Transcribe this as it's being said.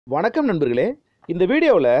வணக்கம் நண்பர்களே. இந்த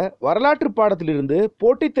வீடியோவில் வரலாற்று பாடத்திலிருந்து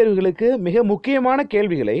போட்டித் தேர்வுகளுக்கு மிக முக்கியமான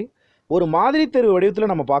கேள்விகளை ஒரு மாதிரி தேர்வு வடிவத்தில்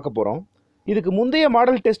நம்ம பார்க்க போகிறோம். இதுக்கு முந்தைய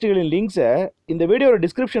மாடல் டெஸ்ட்டுகளின் லிங்க்ஸை இந்த வீடியோவோட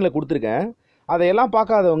டிஸ்கிரிப்ஷனில் கொடுத்துருக்கேன். அதையெல்லாம்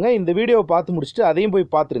பார்க்காதவங்க இந்த வீடியோவை பார்த்து முடிச்சுட்டு அதையும் போய்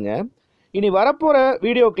பார்த்துருங்க. இனி வரப்போகிற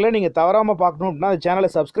வீடியோக்களை நீங்கள் தவறாமல் பார்க்கணும் அப்படின்னா அந்த சேனலை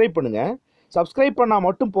சப்ஸ்கிரைப் பண்ணுங்கள். சப்ஸ்கிரைப் பண்ணால்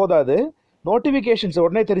மட்டும் போதாது, நோட்டிஃபிகேஷன்ஸை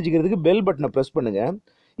உடனே தெரிஞ்சுக்கிறதுக்கு பெல் பட்டனை ப்ரெஸ் பண்ணுங்கள்.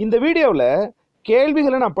 இந்த வீடியோவில்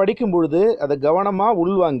கேள்விகளை நான் படிக்கும் பொழுது அதை கவனமாக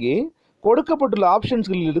உள்வாங்கி கொடுக்கப்பட்டுள்ள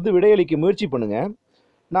ஆப்ஷன்ஸ்களிலிருந்து விடையளிக்க முயற்சி பண்ணுங்கள்.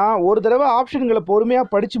 நான் ஒரு தடவை ஆப்ஷன்களை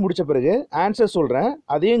பொறுமையாக படித்து முடித்த பிறகு ஆன்சர் சொல்கிறேன்,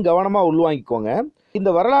 அதையும் கவனமாக உள்வாங்கிக்கோங்க. இந்த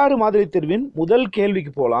வரலாறு மாதிரி தேர்வின் முதல்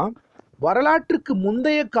கேள்விக்கு போகலாம். வரலாற்றுக்கு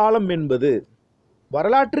முந்தைய காலம்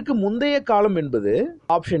என்பது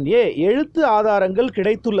ஆப்ஷன் ஏ எழுத்து ஆதாரங்கள்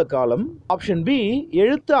கிடைத்துள்ள காலம், ஆப்ஷன் பி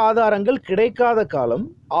எழுத்து ஆதாரங்கள் கிடைக்காத காலம்,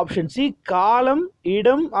 ஆப்ஷன் சி காலம்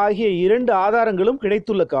இடம் ஆகிய இரண்டு ஆதாரங்களும்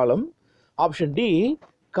கிடைத்துள்ள காலம், ஆப்ஷன் டி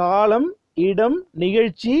காலம் இடம்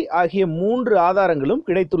நிகழ்ச்சி ஆகிய மூன்று ஆதாரங்களும்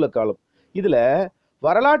கிடைத்துள்ள காலம். இதில்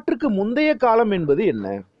வரலாற்றுக்கு முந்தைய காலம் என்பது என்ன?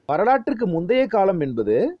 வரலாற்றுக்கு முந்தைய காலம்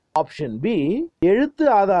என்பது ஆப்ஷன் பி எழுத்து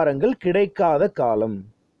ஆதாரங்கள் கிடைக்காத காலம்.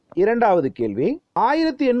 இரண்டாவது கேள்வி,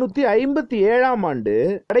 1857ஆம் ஆண்டு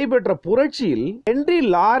நடைபெற்ற புரட்சியில் ஹென்றி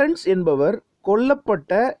லாரன்ஸ் என்பவர்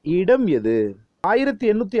கொல்லப்பட்ட இடம் எது?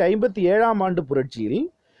 1857ஆம் ஆண்டு புரட்சியில்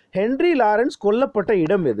ஹென்றி லாரன்ஸ் கொல்லப்பட்ட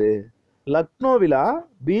இடம் எது? லக்னோவிலா,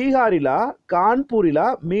 பீகாரிலா, கான்பூரிலா,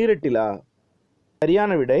 மீரட்டிலா?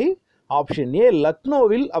 சரியான விடை ஆப்ஷன் ஏ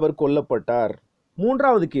லக்னோவில் அவர் கொல்லப்பட்டார்.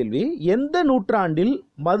 மூன்றாவது கேள்வி, எந்த நூற்றாண்டில்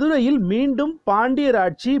மதுரையில் மீண்டும் பாண்டியர்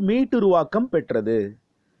ஆட்சி மீட்டுருவாக்கம் பெற்றது?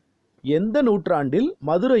 எந்த நூற்றாண்டில்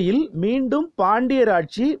மதுரையில் மீண்டும் பாண்டியர்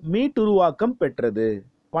ஆட்சி மீட்டுருவாக்கம் பெற்றது?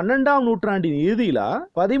 12ஆம் நூற்றாண்டின் இறுதியிலா,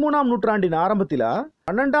 13ஆம் நூற்றாண்டின் ஆரம்பத்திலா,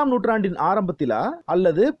 12ஆம் நூற்றாண்டின் ஆரம்பத்திலா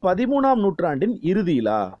அல்லது 13ஆம் நூற்றாண்டின்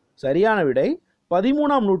இறுதியிலா? சரியான விடை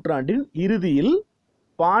 13ஆம் நூற்றாண்டின் இறுதியில்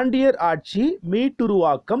பாண்டியர் ஆட்சி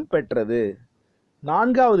மீட்டுருவாக்கம் பெற்றது.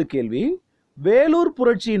 நான்காவது கேள்வி, வேலூர்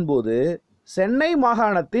புரட்சியின் போது சென்னை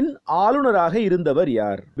மாகாணத்தின் ஆளுநராக இருந்தவர்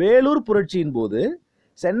யார்? வேலூர் புரட்சியின் போது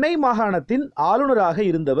சென்னை மாகாணத்தின் ஆளுநராக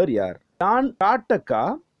இருந்தவர் யார்? John டாட்டக்கா,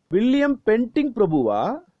 William Bentinck பிரபுவா,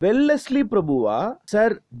 Wellesley பிரபுவா,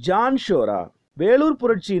 sir John ஷோரா? Vellore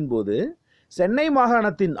புரட்சியின் போது சென்னை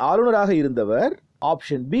மாகாணத்தின் ஆளுநராக இருந்தவர்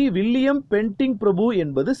ஆப்ஷன் பி வில்லியம் பென்டிங் பிரபு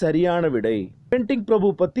என்பது சரியான விடை. பென்டிங் பிரபு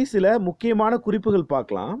பத்தி சில முக்கியமான குறிப்புகள்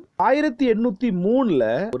பார்க்கலாம். 1803ல்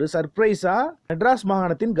ஒரு சர்ப்ரைஸா மெட்ராஸ்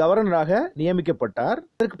மாகாணத்தின் கவர்னராக நியமிக்கப்பட்டார்.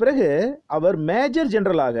 அதற்கு பிறகு அவர் மேஜர்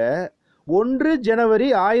ஜெனரலாக 1 ஜனவரி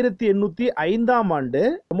 1805ஆம் ஆண்டு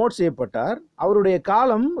ப்ரமோட் செய்யப்பட்டார். அவருடைய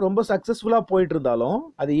காலம் ரொம்ப சக்சஸ்ஃபுல்லாக போயிட்டு இருந்தாலும்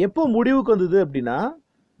அது எப்போ முடிவுக்கு வந்தது அப்படின்னா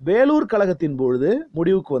வேலூர் கழகத்தின் பொழுது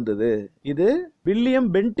முடிவுக்கு வந்தது. இது வில்லியம்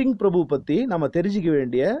பென்டிங் பிரபு பற்றி நம்ம தெரிஞ்சுக்க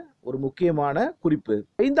வேண்டிய ஒரு முக்கியமான குறிப்பு.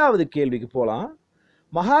 5வது கேள்விக்கு போகலாம்.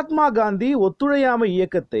 மகாத்மா காந்தி ஒத்துழையாமை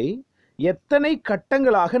இயக்கத்தை எத்தனை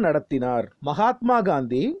கட்டங்களாக நடத்தினார்? மகாத்மா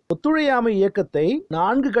காந்தி ஒத்துழையாமை இயக்கத்தை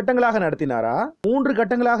 4 கட்டங்களாக நடத்தினாரா, 3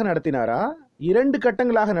 கட்டங்களாக நடத்தினாரா, 2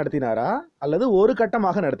 கட்டங்களாக நடத்தினாரா அல்லது 1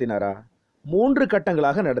 கட்டமாக நடத்தினாரா? 3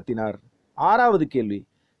 கட்டங்களாக நடத்தினார். 6வது கேள்வி,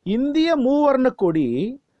 இந்திய மூவர்ண கொடி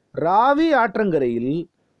ராவி ஆற்றங்கரையில்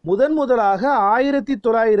முதலாக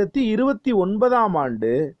 1929ஆம்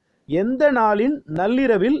ஆண்டு எந்த நாளின்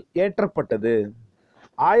நள்ளிரவில் ஏற்றப்பட்டது?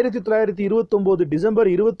 1929 டிசம்பர்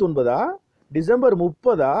 29ஆ, டிசம்பர்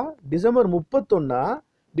 30ஆ, டிசம்பர் 31ஆ,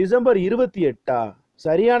 டிசம்பர் 28ஆ?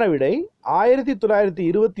 சரியான விடை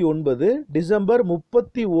 1929 டிசம்பர்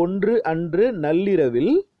 31 அன்று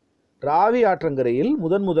நள்ளிரவில் ராவி ஆற்றங்கரையில்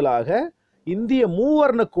முதலாக இந்திய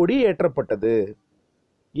மூவர்ண கொடி ஏற்றப்பட்டது.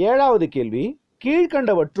 7வது கேள்வி,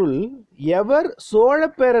 கீழ்கண்டவற்றுள் எவர் சோழ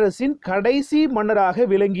பேரரசின் கடைசி மன்னராக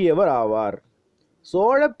விளங்கியவர் ஆவார்?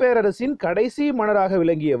 சோழ பேரரசின் கடைசி மன்னராக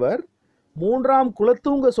விளங்கியவர் 3ஆம்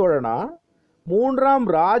குலோத்துங்க சோழனா, 3ஆம்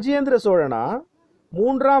ராஜேந்திர சோழனா,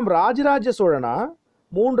 3ஆம் ராஜராஜ சோழனா,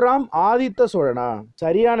 3ஆம் ஆதித்த சோழனா?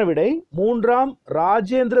 சரியான விடை 3ஆம்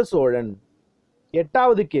ராஜேந்திர சோழன்.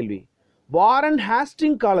 8வது கேள்வி, வாரன்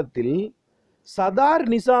ஹேஸ்டிங் காலத்தில் சதார்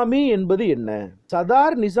நிசாமி என்பது என்ன?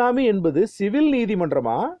 சதார் நிசாமி என்பது சிவில்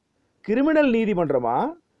நீதிமன்றமா, கிரிமினல் நீதிமன்றமா,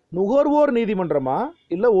 நுகர்வோர் நீதிமன்றமா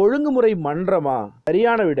இல்ல ஒழுங்குமுறை மன்றமா?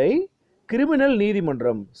 சரியான விடை கிரிமினல்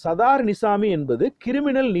நீதிமன்றம். சதார் நிசாமி என்பது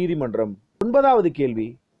கிரிமினல் நீதிமன்றம். 9வது கேள்வி,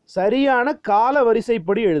 சரியான கால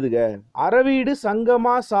வரிசைப்படி எழுதுக. அரவீடு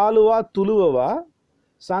சங்கமா சாலுவா துளுவவா,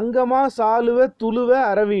 சங்கமா சாலுவ துளுவ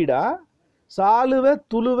அரவீடா, சாலுவ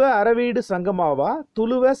துளுவ அரவீடு சங்கமாவா,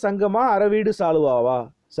 துளுவ சங்கமா அரவீடு சாலுவாவா?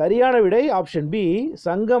 சரியான விடை ஆப்ஷன் பி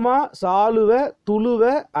சங்கமா சாலுவ துளுவ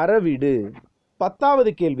அரவீடு.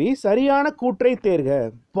 10வது கேள்வி, சரியான கூற்றை தேர்க.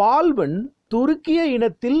 பால்வன் துருக்கிய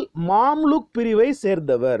இனத்தில் மாம்லுக் பிரிவை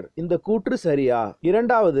சேர்ந்தவர். இந்த கூற்று சரியா?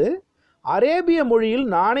 இரண்டாவது, அரேபிய மொழியில்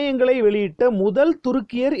நாணயங்களை வெளியிட்ட முதல்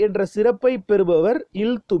துருக்கியர் என்ற சிறப்பை பெறுபவர்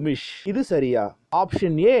இல்துமிஷ். இது சரியா?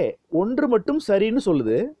 ஆப்ஷன் ஏ ஒன்று மட்டும் சரின்னு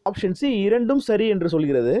சொல்லுது. ஆப்ஷன் சி இரண்டும் சரி என்று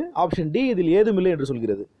சொல்கிறது. ஆப்ஷன் டி இதில் ஏதுமில்லை என்று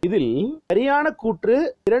சொல்கிறது. இதில் சரியான கூற்று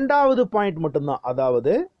இரண்டாவது பாயிண்ட் மட்டும்தான்.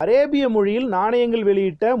 அதாவது அரேபிய மொழியில் நாணயங்கள்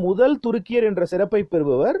வெளியிட்ட முதல் துருக்கியர் என்ற சிறப்பை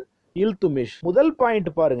பெறுபவர் இல்துமிஷ். முதல் பாயிண்ட்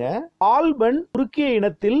பாருங்க, ஆல்பன் துருக்கிய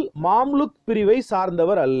இனத்தில் மாம்லுக் பிரிவை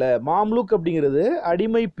சார்ந்தவர் அல்ல. மாம்லுக் அப்படிங்கிறது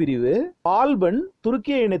அடிமை பிரிவு. ஆல்பன்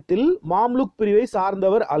துருக்கிய இனத்தில் மாம்லுக் பிரிவை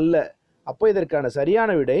சார்ந்தவர் அல்ல. அப்போ இதற்கான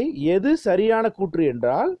சரியான விடை எது சரியான கூற்று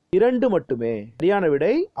என்றால் இரண்டு மட்டுமே. சரியான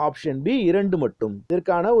விடை ஆப்ஷன் பி இரண்டு மட்டும்.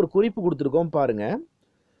 இதற்கான ஒரு குறிப்பு கொடுத்திருக்கோம் பாருங்க.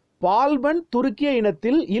 பால்பன் துருக்கிய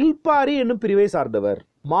இனத்தில் இல்பாரி என்னும் பிரிவை சார்ந்தவர்.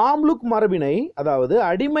 மாம்லுக் மரபினை, அதாவது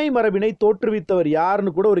அடிமை மரபினை தோற்றுவித்தவர்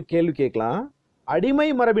யாருன்னு கூட ஒரு கேள்வி கேட்கலாம். அடிமை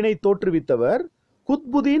மரபினை தோற்றுவித்தவர்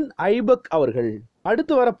குத்புதீன் ஐபக் அவர்கள்.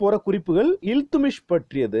 அடுத்து வரப்போற குறிப்புகள் இல்துமிஷ்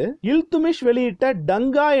பற்றியது. இல்துமிஷ் வெளியிட்ட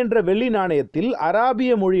டங்கா என்ற வெள்ளி நாணயத்தில்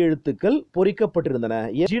அராபிய மொழி எழுத்துக்கள் பொறிக்கப்பட்டிருந்தன.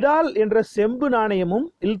 ஜிடால் என்ற செம்பு நாணயமும்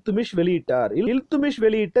இல்துமிஷ் வெளியிட்டார். இல்துமிஷ்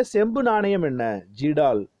வெளியிட்ட செம்பு நாணயம் என்ன?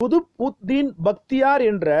 ஜிடால். குதுப் உத்தீன் பக்தியார்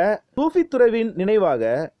என்ற சூஃபி துறவின்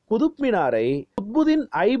நினைவாக குதுப் மினாரை குத்புதீன்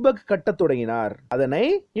ஐபக் கட்டத் தொடங்கினார். அதனை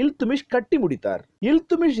இல்துமிஷ் கட்டி முடித்தார்.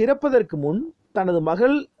 இல்துமிஷ் இறப்பதற்கு முன் தனது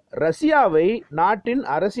மகள் ரஷ்யாவை நாட்டின்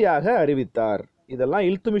அரசியாக அறிவித்தார். இதெல்லாம்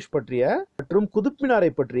இல்துமிஷ் பற்றிய மற்றும் குதுப் மினாரை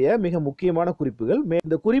பற்றிய மிக முக்கியமான குறிப்புகள்.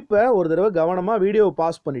 இந்த குறிப்பை ஒரு தடவை கவனமா வீடியோவை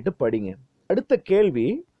பாஸ் பண்ணிட்டு படிங்க. அடுத்த கேள்வி,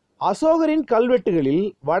 அசோகரின் கல்வெட்டுகளில்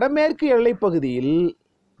வடமேற்கு எல்லை பகுதியில்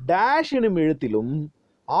டேஷ் எனும் எழுத்திலும்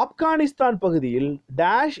ஆப்கானிஸ்தான் பகுதியில்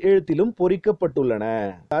டேஷ் எழுத்திலும் பொறிக்கப்பட்டுள்ளன.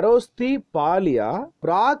 கரோஸ்தி பாலியா,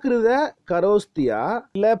 பிராகிருத கரோஸ்தியா,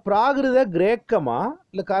 இல்ல பிராகிருத கிரேக்கமா,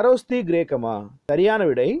 இல்ல கரோஸ்தி கிரேக்கமா? சரியான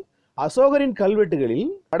விடை அசோகரின் கல்வெட்டுகளில்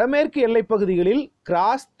வடமேற்கு எல்லை பகுதிகளில்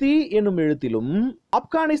கிராஸ்தி என்னும் எழுத்திலும்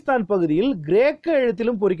ஆப்கானிஸ்தான் பகுதியில் கிரேக்க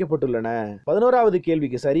எழுத்திலும் பொறிக்கப்பட்டுள்ளன. 11வது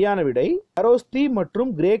கேள்விக்கு சரியான விடை கரோஸ்தி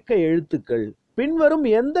மற்றும் கிரேக்க எழுத்துக்கள். பின்வரும்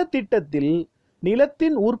எந்த திட்டத்தில்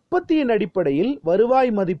நிலத்தின் உற்பத்தியின் அடிப்படையில்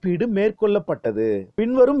வருவாய் மதிப்பீடு மேற்கொள்ளப்பட்டது?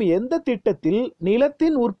 பின்வரும் எந்த திட்டத்தில்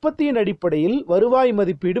நிலத்தின் உற்பத்தியின் அடிப்படையில் வருவாய்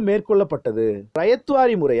மதிப்பீடு மேற்கொள்ளப்பட்டது?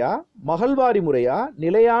 ரயத்வாரி முறையா, மகள்வாரி முறையா,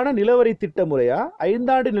 நிலையான நிலவரி திட்ட முறையா,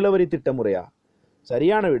 ஐந்தாண்டு நிலவரி திட்ட முறையா?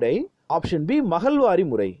 சரியான விடை ஆப்ஷன் பி மகள்வாரி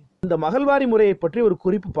முறை. இந்த மகள்வாரி முறையை பற்றி ஒரு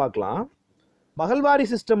குறிப்பு பார்க்கலாம். மகள்வாரி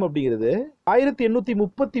சிஸ்டம் அப்படிங்கிறது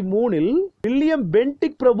 1833இல் வில்லியம்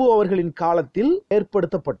பென்டிக் பிரபு அவர்களின் காலத்தில்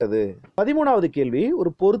ஏற்படுத்தப்பட்டது. 13வது கேள்வி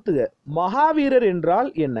ஒரு பொறுத்துக. மகாவீரர் என்றால்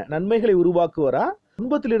என்ன? நன்மைகளை உருவாக்குவரா,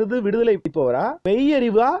 துன்பத்திலிருந்து விடுதலை அளிப்பவரா,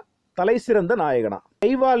 மெய்யறிவா, தலை சிறந்த நாயகனா?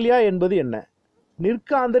 கைவால்யா என்பது என்ன?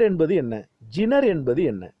 நிற்காந்தர் என்பது என்ன? ஜினர் என்பது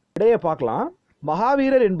என்ன? விடைய பார்க்கலாம்.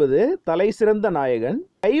 மகாவீரர் என்பது தலை சிறந்த நாயகன்,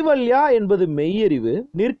 கைவல்யா என்பது மெய்யறிவு,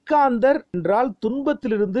 நிற்காந்தர் என்றால்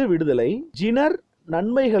துன்பத்திலிருந்து விடுதலை, ஜினர்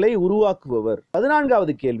நன்மைகளை உருவாக்குபவர்.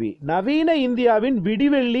 14வது கேள்வி, நவீன இந்தியாவின்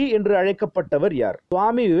விடிவெள்ளி என்று அழைக்கப்பட்டவர் யார்?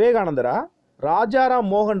 சுவாமி விவேகானந்தரா, ராஜாராம்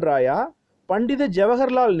மோகன் ராயா, பண்டித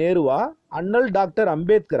ஜவஹர்லால் நேருவா, அண்ணல் டாக்டர்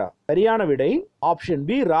அம்பேத்கரா? சரியான விடை ஆப்ஷன்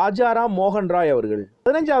பி ராஜாராம் மோகன் ராய் அவர்கள்.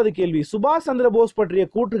 15வது கேள்வி, சுபாஷ் சந்திர போஸ் பற்றிய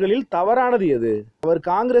கூற்றுகளில் தவறானது எது? அவர்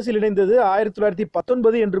காங்கிரஸில் இணைந்தது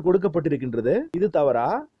 1919 என்று கொடுக்கப்பட்டிருக்கின்றது. இது தவறா?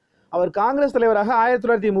 அவர் காங்கிரஸ் தலைவராக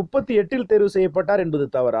 1938இல் தேர்வு செய்யப்பட்டார் என்பது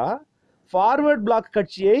தவறா? ஃபார்வர்ட் பிளாக்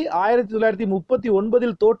கட்சியை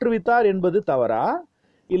 1939இல் தோற்றுவித்தார் என்பது தவறா?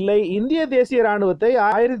 இல்லை இந்திய தேசிய ராணுவத்தை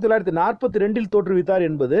 1942இல் தோற்றுவித்தார்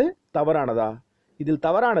என்பது தவறானதா? இதில்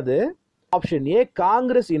தவறானது ஆப்ஷன் ஏ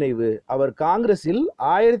காங்கிரஸ் இணைவு. அவர் காங்கிரஸில்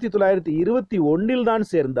 1921இல் தான்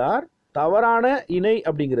சேர்ந்தார். தவறான இணை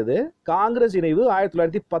அப்படிங்கிறது காங்கிரஸ் இணைவு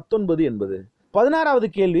 1919 என்பது. 16வது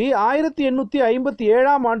கேள்வி,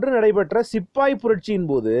 1857ஆம் ஆண்டு நடைபெற்ற சிப்பாய் புரட்சியின்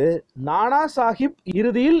போது நானா சாஹிப்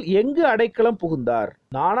இறுதியில் எங்கு அடைக்கலம் புகுந்தார்?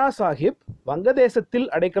 நானா சாஹிப் வங்கதேசத்தில்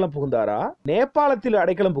அடைக்கலம் புகுந்தாரா, நேபாளத்தில்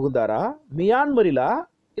அடைக்கலம் புகுந்தாரா, மியான்மரிலா,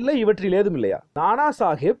 இல்ல இவற்றில் ஏதும் இல்லையா? நானா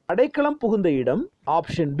சாஹிப் அடைக்கலம் புகுந்த இடம்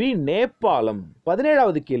ஆப்ஷன் பி நேபாளம்.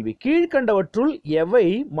 17வது கேள்வி, கீழ்கண்டவற்றுள் எவை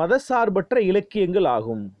மதசார்பற்ற இலக்கியங்கள்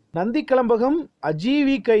ஆகும்? நந்தி கலம்பகம்,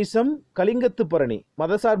 அஜீவி கைசம், கலிங்கத்து பரணி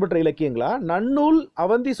மதசார்பற்ற இலக்கியங்களா? நன்னூல்,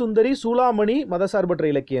 அவந்தி சுந்தரி, சூளாமணி மதசார்பற்ற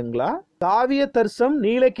இலக்கியங்களா? காவிய தர்சம்,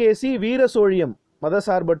 நீலகேசி, வீரசோழியம்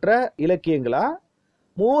மதசார்பற்ற இலக்கியங்களா?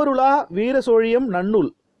 மூவருலா, வீரசோழியம், நன்னூல்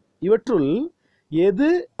இவற்றுள் எது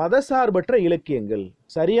மதசார்பற்ற இலக்கியங்கள்?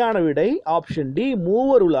 சரியான விடை ஆப்ஷன் டி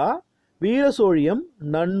மூவருலா, வீரசோழியம்,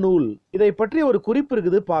 நன்னூல். இதை பற்றி ஒரு குறிப்பு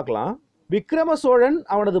இருக்குது, பார்க்கலாம். விக்ரம சோழன்,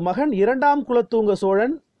 அவனது மகன் 2ஆம் குலத்தூங்க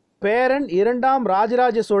சோழன், பேரன் 2ஆம்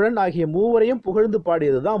ராஜராஜ சோழன் ஆகிய மூவரையும் புகழ்ந்து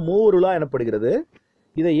பாடியதுதான் மூவருலா எனப்படுகிறது.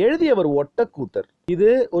 இதை எழுதியவர் ஒட்டக்கூத்தர். இது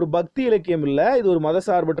ஒரு பக்தி இலக்கியம் இல்லை, இது ஒரு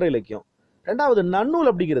மதசார்பற்ற இலக்கியம். ரெண்டாவது, நன்னூல்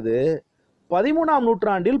அப்படிங்கிறது 13ஆம்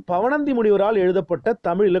நூற்றாண்டில் பவணந்தி முனிவரால் எழுதப்பட்ட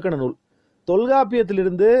தமிழ் இலக்கண நூல்.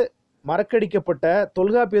 தொல்காப்பியத்திலிருந்து மறக்கடிக்கப்பட்ட,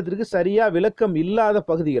 தொல்காப்பியத்திற்கு சரியா விளக்கம் இல்லாத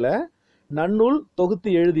பகுதிகளை நன்னூல் தொகுத்து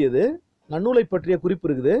எழுதியது. நன்னூலை பற்றிய குறிப்பு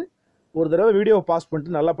இருக்குது, ஒரு தடவை வீடியோவை பாஸ்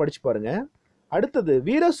பண்ணிட்டு நல்லா படிச்சு பாருங்க. அடுத்தது,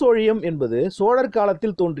 வீரசோழியம் என்பது சோழர்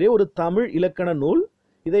காலத்தில் தோன்றிய ஒரு தமிழ் இலக்கண நூல்.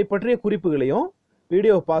 இதை பற்றிய குறிப்புகளையும்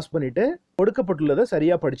வீடியோவை பாஸ் பண்ணிட்டு கொடுக்கப்பட்டுள்ளதை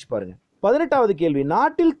சரியா படிச்சு பாருங்க. 18வது கேள்வி,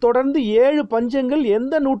 நாட்டில் தொடர்ந்து 7 பஞ்சங்கள்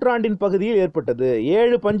எந்த நூற்றாண்டின் பகுதியில் ஏற்பட்டது?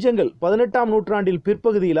 7 பஞ்சங்கள் 18ஆம் நூற்றாண்டின்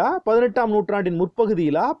பிற்பகுதியிலா, 18ஆம் நூற்றாண்டின்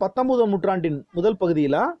முற்பகுதியிலா, 19ஆம் நூற்றாண்டின் முதல்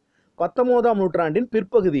பகுதியிலா, 19ஆம் நூற்றாண்டின்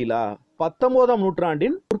பிற்பகுதியிலா? 19ஆம்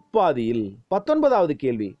நூற்றாண்டின் முற்பாதியில். 19வது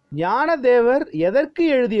கேள்வி, ஞானதேவர் எதற்கு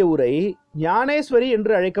எழுதிய உரை ஞானேஸ்வரி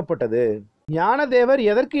என்று அழைக்கப்பட்டது? ஞானதேவர்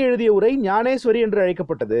எதற்கு எழுதிய உரை ஞானேஸ்வரி என்று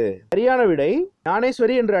அழைக்கப்பட்டது? சரியான விடை,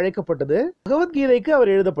 ஞானேஸ்வரி என்று அழைக்கப்பட்டது பகவத்கீதைக்கு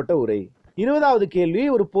அவர் எழுதப்பட்ட உரை. 20வது கேள்வி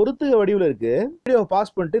ஒரு பொருத்துக வடிவில் இருக்கு, வீடியோ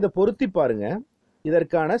பாஸ் பண்ணிட்டு இதை பொருத்தி பாருங்க.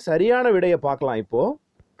 இதற்கான சரியான விடையை பார்க்கலாம். இப்போ,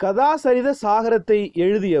 கதாசரித சாகரத்தை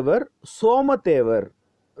எழுதியவர் சோமதேவர்,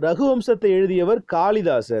 ரகுவம்சத்தை எழுதியவர்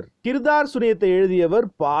காளிதாசர், கிர்தார் சுனியத்தை எழுதியவர்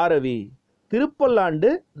பாரவி, திருப்பல்லாண்டு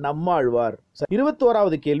நம்மாழ்வார்.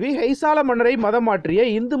 21வது கேள்வி, ஹைசால மன்னரை மதம் மாற்றிய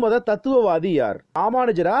இந்து மத தத்துவவாதி யார்?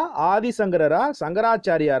 ராமானுஜரா, ஆதிசங்கரா,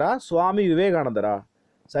 சங்கராச்சாரியாரா, சுவாமி விவேகானந்தரா?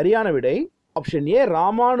 சரியான விடை ஆப்ஷன் ஏ,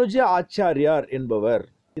 ராமானுஜ ஆச்சாரியார் என்பவர்.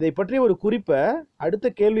 இதை பற்றி ஒரு குறிப்பை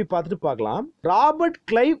அடுத்த கேள்வி பார்த்துட்டு பார்க்கலாம். ராபர்ட்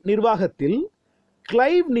கிளைவ் நிர்வாகத்தில்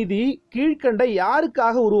கிளைவ் நிதி கீழ்கண்ட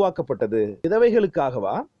யாருக்காக உருவாக்கப்பட்டது?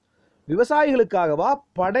 விதவைகளுக்காகவா, விவசாயிகளுக்காகவா,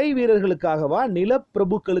 படை வீரர்களுக்காகவா,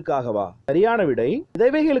 நிலப்பிரபுக்களுக்காகவா? சரியான விடை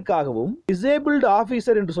விதவைகளுக்காகவும், டிசேபிள்டு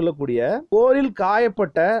ஆபீசர் என்று சொல்லக்கூடிய போரில்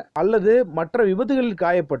காயப்பட்ட அல்லது மற்ற விபத்துகளில்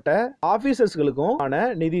காயப்பட்ட ஆபீசர்ஸ்களுக்கும் ஆன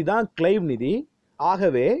நிதி தான் கிளைவ் நிதி.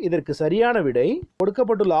 ஆகவே இதற்கு சரியான விடை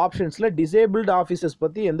கொடுக்கப்பட்டுள்ள ஆப்ஷன்ஸ்ல டிசேபிள்டு ஆபீசர்ஸ்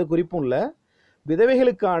பத்தி எந்த குறிப்பும் இல்லை,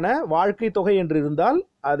 விதவைகளுக்கான வாழ்க்கை தொகை என்று இருந்தால்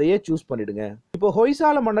அதையே சூஸ் பண்ணிடுங்க. இப்போ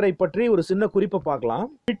ஹொய்சால மன்னரை பற்றி ஒரு சின்ன குறிப்பை பார்க்கலாம்.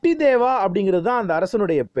 விட்டிதேவா அப்படிங்கிறது தான் அந்த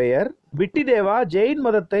அரசனுடைய பெயர். விட்டிதேவா ஜெயின்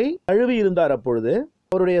மதத்தை தழுவி இருந்தார். அப்பொழுது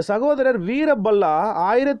அவருடைய சகோதரர் வீரபல்லா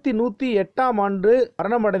 1108ஆம் ஆண்டு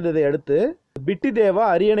மரணமடைந்ததை அடுத்து விட்டிதேவா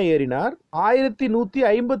அரியணை ஏறினார்.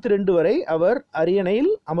 1152 வரை அவர்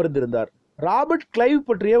அரியணையில் அமர்ந்திருந்தார். ராபர்ட் கிளைவ்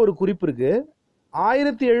பற்றிய ஒரு குறிப்பு இருக்கு.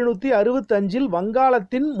 1765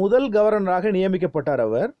 வங்காளத்தின் முதல் கவர்னராக நியமிக்கப்பட்டார்.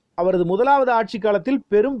 அவரது முதலாவது ஆட்சி காலத்தில்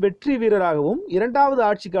பெரும் வெற்றி வீரராகவும், இரண்டாவது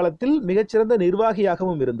ஆட்சி காலத்தில் மிகச்சிறந்த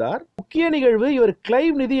நிர்வாகியாகவும் இருந்தார். முக்கிய நிகழ்வு, இவர்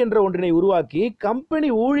கிளைவ் நிதி என்ற ஒன்றினை உருவாக்கி கம்பெனி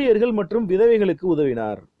ஊழியர்கள் மற்றும் விதவைகளுக்கு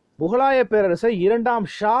உதவினார். முகலாய பேரரசர் 2ஆம்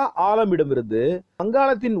ஷா ஆலமிடமிருந்து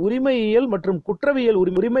வங்காளத்தின் உரிமையியல் மற்றும் குற்றவியல்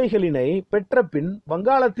உரிமைகளினை பெற்ற பின்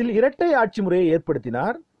வங்காளத்தில் இரட்டை ஆட்சி முறையை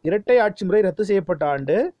ஏற்படுத்தினார். இரட்டை ஆட்சி முறை ரத்து செய்யப்பட்ட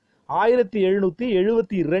ஆண்டு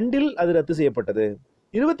 1772 அது ரத்து செய்யப்பட்டது.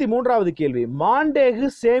 23வது கேள்வி, மாண்டேகு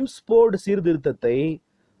சேம்ஸ்போர்டு சீர்திருத்தத்தை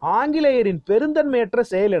ஆங்கிலேயரின் பெருந்தன்மையற்ற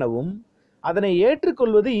செயல் எனவும் அதனை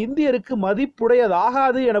ஏற்றுக்கொள்வது இந்தியருக்கு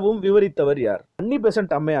மதிப்புடையதாகாது எனவும் விவரித்தவர் யார்? அன்னி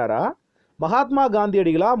பெசன்ட் அம்மையாரா, மகாத்மா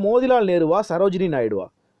காந்தியடிகளா, மோதிலால் நேருவா, சரோஜினி நாயுடுவா?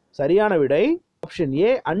 சரியான விடை ஆப்ஷன்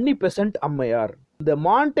ஏ, அன்னி பெசன்ட் அம்மையார். இந்த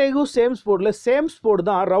மாண்டேகு சேம்ஸ்போர்டுல சேம்ஸ்போர்டு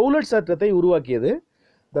தான் ரவுலட் சட்டத்தை உருவாக்கியது.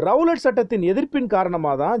 இந்த ரவுலட் சட்டத்தின் எதிர்ப்பின்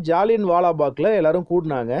காரணமாக தான் ஜாலியன் வாலாபாக்ல எல்லாரும்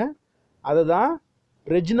கூடினாங்க. அதை தான்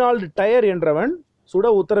ரெஜினால்டு டயர் என்றவன் சுட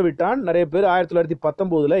உத்தரவிட்டான். நிறைய பேர்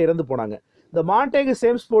 1919 இறந்து போனாங்க. இந்த மாண்டேகு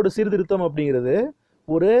சேம்ஸ்போர்டு சீர்திருத்தம் அப்படிங்கிறது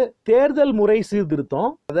ஒரு தேர்தல் முறை சீர்திருத்தம்.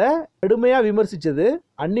 அதை கடுமையாக விமர்சித்தது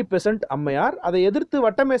அன்னி பெசன்ட் அம்மையார். அதை எதிர்த்து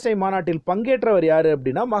வட்டமேசை மாநாட்டில் பங்கேற்றவர் யார்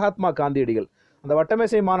அப்படின்னா மகாத்மா காந்தியடிகள். அந்த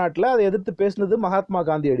வட்டமேசை மாநாட்டில் அதை எதிர்த்து பேசினது மகாத்மா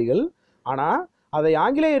காந்தியடிகள். ஆனால் அதை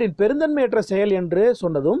ஆங்கிலேயரின் பெருந்தன்மையற்ற செயல் என்று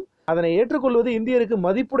சொன்னதும் அதனை ஏற்றுக்கொள்வது இந்தியருக்கு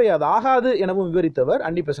மதிப்புடையதாகாது எனவும் விவரித்தவர்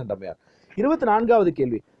அன்னி பெசன்ட் அம்மையார். 24வது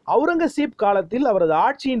கேள்வி, அவுரங்கசீப் காலத்தில் அவரது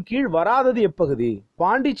ஆட்சியின் கீழ் வராதது எப்பகுதி?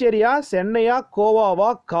 பாண்டிச்சேரியா, சென்னையா, கோவாவா,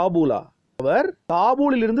 காபூலா? அவர்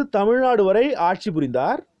காபூலில் இருந்து தமிழ்நாடு வரை ஆட்சி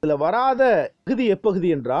புரிந்தார். இதுல வராத பகுதி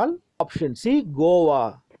எப்பகுதி என்றால் ஆப்ஷன் சி, கோவா.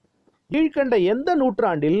 கீழ்கண்ட எந்த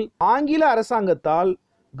நூற்றாண்டில் ஆங்கில அரசாங்கத்தால்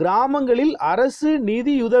கிராமங்களில் அரசு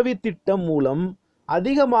நிதியுதவி திட்டம் மூலம்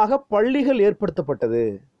அதிகமாக பள்ளிகள் ஏற்படுத்தப்பட்டது?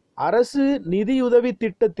 அரசு நிதியுதவி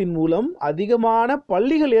திட்டத்தின் மூலம் அதிகமான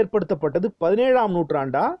பள்ளிகள் ஏற்படுத்தப்பட்டது 17ஆம்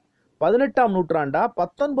நூற்றாண்டா, 18ஆம் நூற்றாண்டா,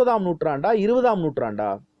 19ஆம் நூற்றாண்டா, 20ஆம் நூற்றாண்டா?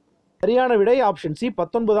 சரியான விடை ஆப்ஷன் சி,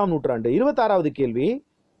 19ஆம் நூற்றாண்டு. 26வது கேள்வி,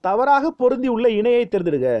 தவறாக பொருந்தி உள்ள இணையை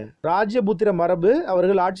தேர்ந்தெடுக்க. ராஜ்யபுத்திர மரபு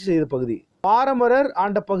அவர்கள் ஆட்சி செய்த பகுதி. பாரமரர்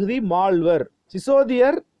ஆண்ட பகுதி மால்வர்.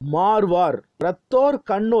 சிசோதியர் மார்வார். ரத்தோர்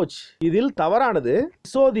கண்ணோச். இதில் தவறானது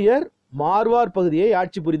சிசோதியர் மார்வார் பகுதியை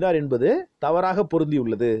ஆட்சி புரிந்தார் என்பது தவறாக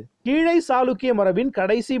பொருந்தியுள்ளது. கீழை சாளுக்கிய மரபின்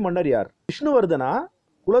கடைசி மன்னர் யார்? விஷ்ணுவர்தனா,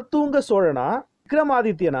 குலோத்துங்க சோழனா,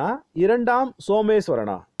 விக்ரமாதித்யனா, இரண்டாம்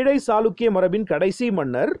சோமேஸ்வரனா? கீழை சாளுக்கிய மரபின் கடைசி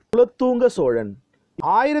மன்னர் குலோத்துங்க சோழன்.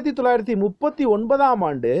 1939ஆம்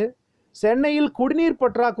ஆண்டு சென்னையில் குடிநீர்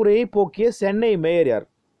பற்றாக்குறையை போக்கிய சென்னை மேயர் யார்?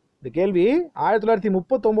 இந்த கேள்வி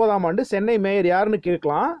 1939ஆம் ஆண்டு சென்னை மேயர் யாருன்னு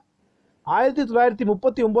கேட்கலாம்.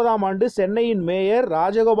 1939ஆம் ஆண்டு சென்னையின் மேயர்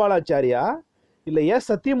ராஜகோபாலாச்சாரியா, இல்லை S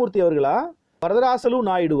Sathyamoorthy அவர்களா, வரதராசலு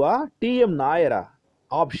நாயுடுவா, TM நாயரா?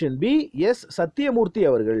 Option B S Sathyamoorthy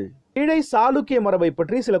அவர்கள். கீழை சாளுக்கிய மரபை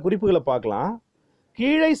பற்றி சில குறிப்புகளை பார்க்கலாம்.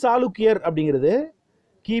 கீழை சாளுக்கியர் அப்படிங்கிறது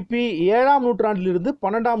கிபி 7ஆம் நூற்றாண்டிலிருந்து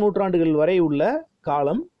 12ஆம் நூற்றாண்டுகள் வரை உள்ள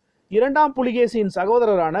காலம். இரண்டாம் புலிகேசியின்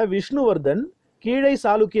சகோதரரான விஷ்ணுவர்தன் கீழை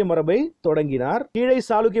சாளுக்கிய மரபை தொடங்கினார். கீழை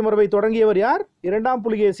சாளுக்கிய மரபை தொடங்கியவர் யார்? இரண்டாம்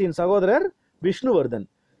புலிகேசியின் சகோதரர் விஷ்ணுவர்தன்.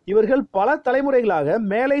 இவர்கள் பல தலைமுறைகளாக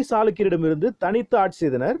மேலை சாளுக்கியரிடமிருந்து தனித்து ஆட்சி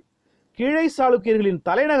செய்தனர். கீழை சாளுக்கியர்களின்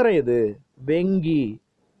தலைநகரம் எது? வெங்கி.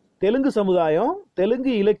 தெலுங்கு சமுதாயம்,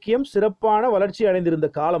 தெலுங்கு இலக்கியம் சிறப்பான வளர்ச்சி அடைந்திருந்த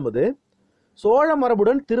காலம் அது. சோழ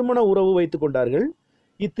மரபுடன் திருமண உறவு வைத்துக் கொண்டார்கள்.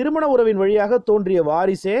 இத்திருமண உறவின் வழியாக தோன்றிய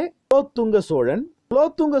வாரிசே குலோத்துங்க சோழன்.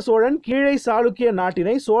 குலோத்துங்க சோழன் கீழை சாளுக்கிய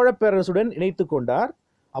நாட்டினை சோழ பேரரசுடன் இணைத்து கொண்டார்.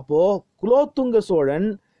 அப்போ குலோத்துங்க சோழன்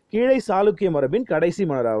கீழை சாளுக்கிய மரபின் கடைசி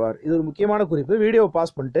மன்னர் ஆவார். இது ஒரு முக்கியமான குறிப்பு. வீடியோவை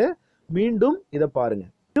பாஸ் பண்ணிட்டு மீண்டும் இதை பாருங்க.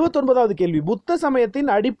 29வது கேள்வி, புத்த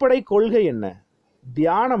சமயத்தின் அடிப்படை கொள்கை என்ன?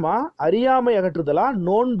 தியானமா, அறியாமை அகற்றுதலா,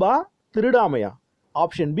 நோன்பா, திருடாமையா?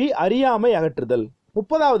 ஆப்ஷன் பி அறியாமை அகற்றுதல்.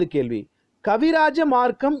 30வது கேள்வி, கவிராஜ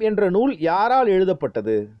மார்க்கம் என்ற நூல் யாரால்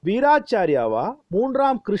எழுதப்பட்டது? வீராச்சாரியாவா,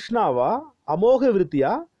 மூன்றாம் கிருஷ்ணாவா, அமோக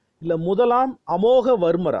விருத்தியா, இல்ல முதலாம்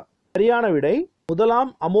அமோகவர்மரா? சரியான விடை முதலாம்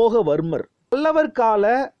அமோகவர்மர். பல்லவர் கால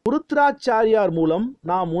உருத்ராச்சாரியார் மூலம்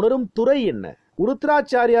நாம் உணரும் துறை என்ன?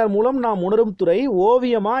 உருத்ராச்சாரியார் மூலம் நாம் உணரும் துறை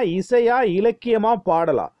ஓவியமா, இசையா, இலக்கியமா,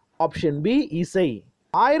 பாடலா? ஆப்ஷன் பி இசை.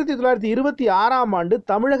 1926ஆம் ஆண்டு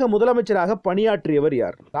தமிழக முதலமைச்சராக பணியாற்றியவர்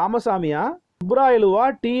யார்? ராமசாமியா, சுப்ராயலுவா,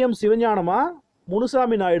 TM சிவஞானமா,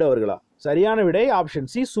 முனுசாமி நாயுடு அவர்களா? சரியான விடை ஆப்ஷன்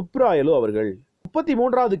சி சுப்ராயலு அவர்கள்.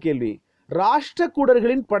 33வது கேள்வி,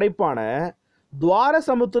 ராஷ்டிரகூடர்களின் படைப்பான துவார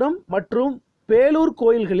சமுத்திரம் மற்றும் பேலூர்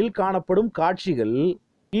கோயில்களில் காணப்படும் காட்சிகள்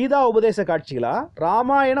கீதா உபதேச காட்சிகளா,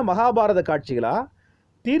 ராமாயண மகாபாரத காட்சிகளா,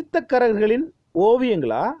 தீர்த்தக்கரர்களின்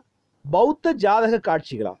ஓவியங்களா, பௌத்த ஜாதக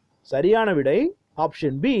காட்சிகளா? சரியான விடை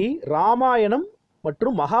ஆப்ஷன் பி ராமாயணம்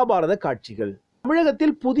மற்றும் மகாபாரத காட்சிகள்.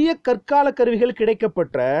 தமிழகத்தில் புதிய கற்கால கருவிகள்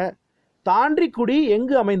கிடைக்கப்பெற்ற தாண்டிக்குடி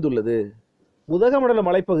எங்கு அமைந்துள்ளது? உதகமண்டல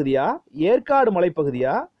மலைப்பகுதியா, ஏற்காடு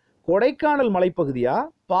மலைப்பகுதியா, கொடைக்கானல் மலைப்பகுதியா,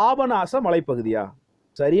 பாபநாச மலைப்பகுதியா?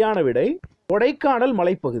 சரியான விடை கொடைக்கானல்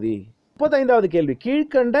மலைப்பகுதி. 35வது கேள்வி,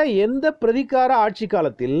 கீழ்கண்ட எந்த பிரதிகார ஆட்சி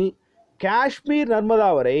காலத்தில் காஷ்மீர் நர்மதா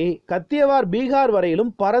வரை, கத்தியவார் பீகார்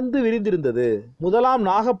வரையிலும் பறந்து விரிந்திருந்தது? முதலாம்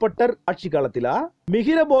நாகப்பட்டர் ஆட்சி காலத்திலா,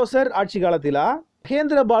 மிகிரபோசர் ஆட்சி காலத்திலா,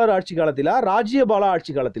 மகேந்திரபாலர் ஆட்சி காலத்திலா, ராஜ்யபாலா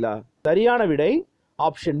ஆட்சி காலத்திலா? சரியான விடை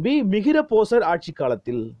ஆப்ஷன் பி மிகிரபோசர் ஆட்சி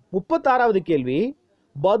காலத்தில். 36வது கேள்வி,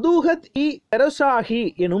 பதூகத் இ பெரோஷாஹி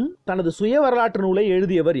எனும் தனது சுய வரலாற்று நூலை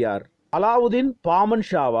எழுதியவர் யார்? அலாவுதீன் பாமன்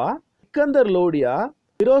ஷாவா, சிக்கந்தர் லோடியா,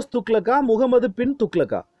 பிரோஸ் துக்லக்கா, முகமது பின்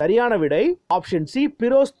துக்லக்கா? சரியான விடை ஆப்ஷன் சி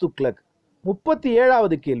பிரோஸ் துக்லக்.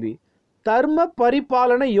 37வது கேள்வி, தர்ம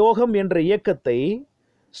பரிபாலன யோகம் என்ற இயக்கத்தை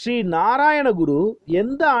ஸ்ரீ நாராயணகுரு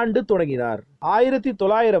எந்த ஆண்டு தொடங்கினார்?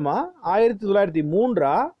 1900,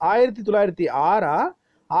 1903, 1906,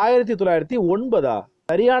 1909?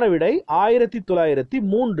 சரியான விடை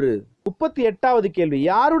 1903. 38வது கேள்வி,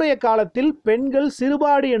 யாருடைய காலத்தில் பெண்கள்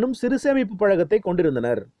சிறுபாடு எனும் சிறுசேமிப்பு பழக்கத்தை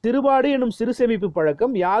கொண்டிருந்தனர்? சிறுபாடு எனும் சிறுசேமிப்பு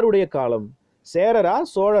பழக்கம் யாருடைய காலம்? சேரரா,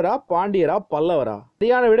 சோழரா, பாண்டியரா, பல்லவரா?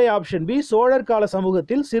 சரியான விடை ஆப்ஷன் பி சோழர் கால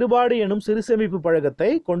சமூகத்தில் சிறுபாடு எனும் சிறுசேமிப்பு பழக்கத்தை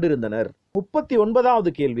கொண்டிருந்தனர்.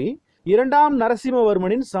 39வது கேள்வி, இரண்டாம்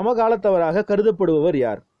நரசிம்மவர்மனின் சமகாலத்தவராக கருதப்படுபவர்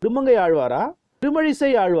யார்? திருமங்கை ஆழ்வாரா,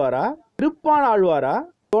 திருமழிசை ஆழ்வாரா, திருப்பான் ஆழ்வாரா,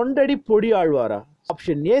 தொண்டடி பொடி ஆழ்வாரா?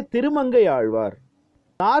 Option A Thirumangai Alvar.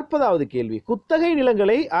 40வது கேள்வி, குத்தகை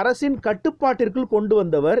நிலங்களை அரசின் கட்டுப்பாட்டிற்குள் கொண்டு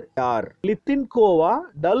வந்தவர் யார்? லித்தின்கோவா,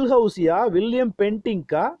 டல்ஹவுசியா, வில்லியம்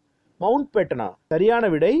பென்டிங்கா, மவுண்ட் பேட்டனா? சரியான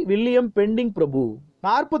விடை வில்லியம் பெண்டிங் பிரபு.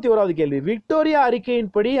 41வது கேள்வி, விக்டோரியா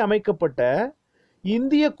அறிக்கையின்படி அமைக்கப்பட்ட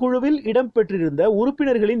இந்திய குழுவில் இடம்பெற்றிருந்த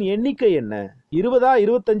உறுப்பினர்களின் எண்ணிக்கை என்ன? 20,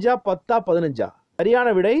 25, 10, 15? சரியான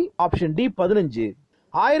விடை ஆப்ஷன் டி 15.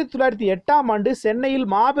 1908ஆம் ஆண்டு சென்னையில்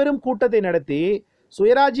மாபெரும் கூட்டத்தை நடத்தி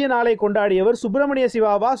சுயராஜ்ய நாளை கொண்டாடியவர் சுப்பிரமணிய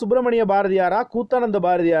சிவாவா, சுப்பிரமணிய பாரதியாரா, கூத்தானந்த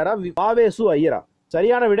பாரதியாரா, வாவேசு ஐயரா?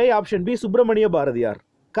 சரியான விடை ஆப்ஷன் பி சுப்பிரமணிய பாரதியார்.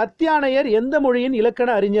 கத்தியானையர் எந்த மொழியின் இலக்கண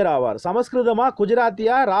அறிஞர் ஆவார்? சமஸ்கிருதமா,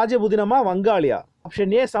 குஜராத்தியா, ராஜபுதினமா, வங்காளியா?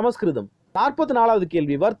 ஆப்ஷன் ஏ சமஸ்கிருதம். 44வது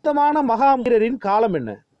கேள்வி, வர்த்தமான மகாவீரரின் காலம்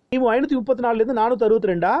என்ன? கிமு 534லேருந்து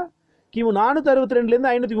 462, கிமு 462லேருந்து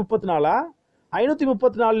 534,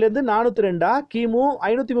 534லேருந்து 402, கிமு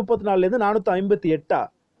 534லேருந்து 458.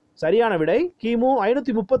 சரியான விடை கிமு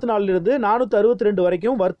 534லிருந்து 462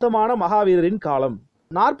 வரைக்கும் வர்த்தமான மகாவீரரின் காலம்.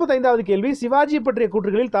 45வது கேள்வி, சிவாஜி பற்றிய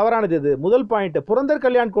கூற்றுகளில் தவறானது எது? முதல் பாயிண்ட், புரந்தர்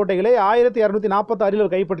கல்யாண் கோட்டைகளை 1646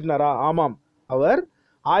 அவர் கைப்பற்றினாரா? ஆமாம், அவர்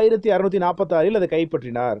 1646 அதை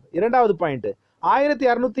கைப்பற்றினார். இரண்டாவது பாயிண்ட்,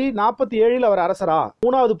 1647 அவர் அரசரா?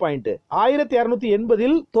 மூணாவது பாயிண்ட்,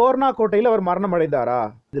 1680 தோர்னா கோட்டையில் அவர் மரணம் அடைந்தாரா?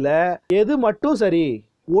 இதுல எது மட்டும் சரி?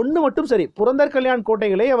 ஒன்று மட்டும் சரி. புரந்தர் கல்யாண்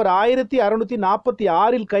கோட்டைகளை அவர்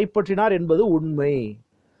 1646 கைப்பற்றினார் என்பது உண்மை.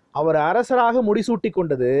 அவர் அரசராக முடிசூட்டி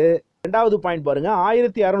கொண்டது இரண்டாவது பாயிண்ட் பாருங்க,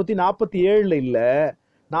 1647 இல்ல,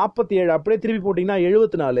 47 அப்படியே திருப்பி போட்டீங்கன்னா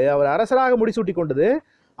 74. அவர் அரசராக முடிசூட்டி கொண்டது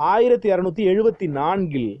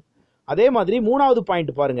 1674. அதே மாதிரி மூணாவது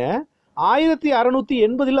பாயிண்ட் பாருங்க,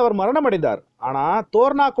 1680 அவர் மரணம் அடைந்தார். ஆனா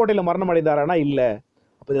தோர்னா கோட்டையில மரணம் அடைந்தார், ஆனா இல்ல.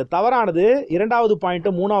 அப்ப இதுல தவறானது இரண்டாவது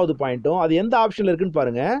பாயிண்ட்டும் மூணாவது பாயிண்ட்டும். அது எந்த ஆப்ஷன்ல இருக்குன்னு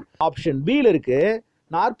பாருங்க, ஆப்ஷன் பி ல இருக்கு.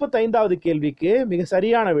 45வது கேள்விக்கு மிக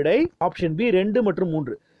சரியான விடை ஆப்ஷன் பி 2 மற்றும்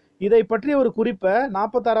 3. இதை பற்றிய ஒரு குறிப்பை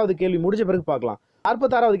 46வது கேள்வி முடிஞ்ச பிறகு பார்க்கலாம்.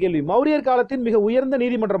 46வது கேள்வி, மௌரியர் காலத்தின் மிக உயர்ந்த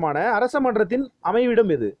நீதிமன்றமான அரச மன்றத்தின்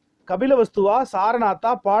அமைவிடம் எது? கபிலவஸ்துவா, சாரநாத்தா,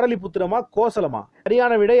 பாடலிபுத்திரமா, கோசலமா?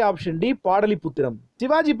 சரியான விடை ஆப்ஷன் டி, பாடலிபுத்திரம்.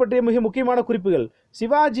 சிவாஜி பற்றிய மிக முக்கியமான குறிப்புகள்.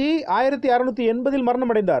 சிவாஜி 1680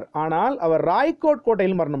 மரணம் அடைந்தார், ஆனால் அவர் ராய்கோட்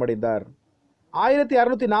கோட்டையில் மரணம் அடைந்தார்.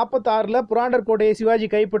 1646 புராண்டர் கோட்டையை சிவாஜி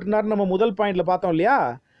கைப்பற்றினார் நம்ம முதல் பாயிண்ட்ல பார்த்தோம் இல்லையா?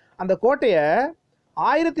 அந்த கோட்டையை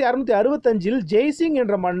 1665 ஜெய்சிங்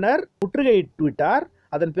என்ற மன்னர் முற்றுகையிட்டு விட்டார்.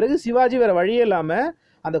 அதன் பிறகு சிவாஜி வேற வழியே இல்லாம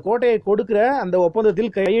அந்த கோட்டையை கொடுக்கிற அந்த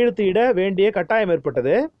ஒப்பந்தத்தில் கையெழுத்திட வேண்டிய கட்டாயம்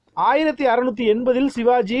ஏற்பட்டது. 1680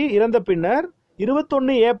 சிவாஜி இறந்த பின்னர்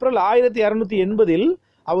 21 ஏப்ரல் 1680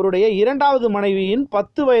 அவருடைய இரண்டாவது மனைவியின்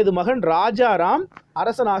 10 வயது மகன் ராஜாராம்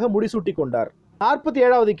அரசனாக முடிசூட்டி கொண்டார்.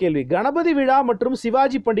 47வது கேள்வி, கணபதி விழா மற்றும்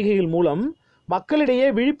சிவாஜி பண்டிகைகள் மூலம் மக்களிடையே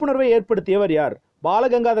விழிப்புணர்வை ஏற்படுத்தியவர் யார்?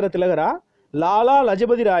 பாலகங்காதர திலகரா, லாலா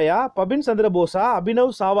லஜபதி ராயா, பபின் சந்திர போஸா,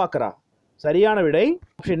 அபினவ் சாவாக்கரா? சரியான விடை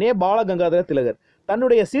ஆப்ஷன் ஏ, பாலகங்காதர திலகர்.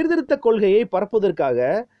 தன்னுடைய சீர்திருத்த கொள்கையை பரப்புவதற்காக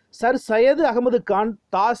சர் சையது அகமது கான்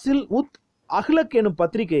தாசில் உத் அஹ்லக் எனும்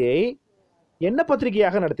பத்திரிகையை என்ன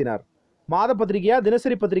பத்திரிகையாக நடத்தினார்? மாத பத்திரிகையா,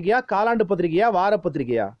 தினசரி பத்திரிகையா, காலாண்டு பத்திரிகையா, வார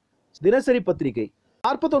பத்திரிகையா? தினசரி பத்திரிகை.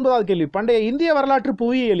 49வது கேள்வி, பண்டைய இந்திய வரலாற்று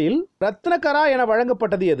புவியியலில் ரத்னகரா என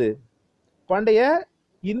வழங்கப்பட்டது எது? பண்டைய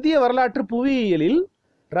இந்திய வரலாற்று புவியியலில்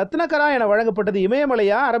ரத்னகரா என வழங்கப்பட்டது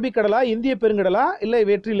இமயமலையா, அரபிக்கடலா, இந்திய பெருங்கடலா, இல்லை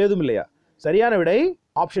இவற்றில் ஏதும் இல்லையா? சரியான விடை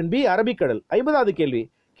ஆப்ஷன் பி, அரபிக்கடல். 50வது கேள்வி,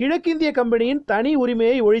 கிழக்கிந்திய கம்பெனியின் தனி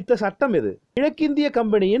உரிமையை ஒழித்த சட்டம் எது? கிழக்கிந்திய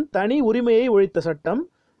கம்பெனியின் தனி உரிமையை ஒழித்த சட்டம்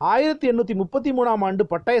 1833ஆம் ஆண்டு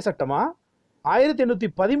பட்டய சட்டமா,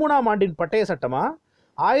 1813ஆம் ஆண்டின் பட்டய சட்டமா,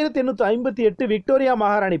 1858 விக்டோரியா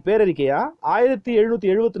மகாராணி பேரறிக்கையா,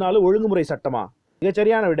 1774 ஒழுங்குமுறை சட்டமா?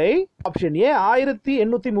 மிகச்சரியான விடை ஆப்ஷன் ஏ,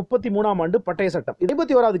 1833ஆம் ஆண்டு பட்டய சட்டம்.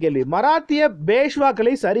 51வது கேள்வி, மராத்திய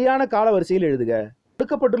பேஷ்வாக்களை சரியான கால வரிசையில் எழுதுக.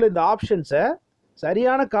 கொடுக்கப்பட்டுள்ள இந்த ஆப்ஷன்ஸை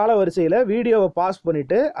சரியான கால வரிசையில் வீடியோவை பாஸ்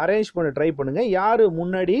பண்ணிட்டு அரேஞ்ச் பண்ண ட்ரை பண்ணுங்க. யாரு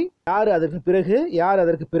முன்னாடி, யாரு அதற்கு பிறகு, யார்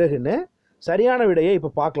அதற்கு பிறகுன்னு சரியான விடையை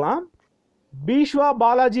இப்போ பார்க்கலாம். பீஷ்வா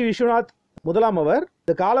பாலாஜி விஸ்வநாத் முதலாம் அவர்.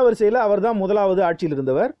 இந்த கால வரிசையில் அவர் தான் முதலாவது ஆட்சியில்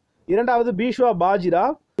இருந்தவர். இரண்டாவது பீஷ்வா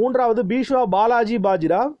பாஜிராவ், மூன்றாவது பீஷ்வா பாலாஜி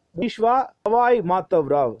பாஜிராவ், பீஷ்வா சவாய் மாத்தவ்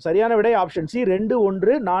ராவ். சரியான விடை ஆப்ஷன் சி, 2,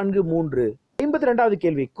 1, 4, 3. 52வது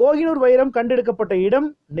கேள்வி, கோஹினூர் வைரம் கண்டெடுக்கப்பட்ட இடம்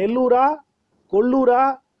நெல்லூரா, கொல்லூரா,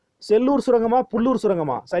 செல்லூர் சுரங்கமா, புல்லூர்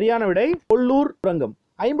சுரங்கமா? சரியான விடை கொல்லூர் சுரங்கம்.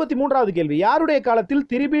 53வது கேள்வி, யாருடைய காலத்தில்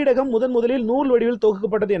திரிபீடகம் முதலில் நூல் வடிவில்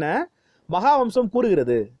தொகுக்கப்பட்டது என மகாவம்சம்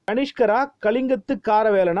கூறுகிறது? கனிஷ்கரா, கலிங்கத்து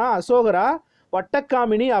காரவேலனா, அசோகரா,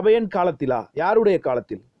 வட்டக்காமினி அபயன் காலத்திலா? யாருடைய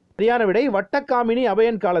காலத்தில்? சரியான விடை வட்டக்காமினி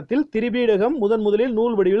அபயன் காலத்தில் திரிபீடகம் முதலில்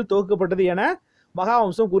நூல் வடிவில் தொகுக்கப்பட்டது என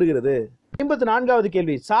மகாவம்சம் கூறுகிறது. 54வது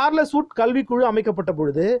கேள்வி, சார்லஸ் வுட் கல்விக்குழு அமைக்கப்பட்ட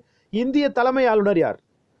பொழுது இந்திய தலைமை ஆளுநர் யார்?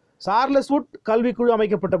 சார்லஸ் வுட் கல்விக்குழு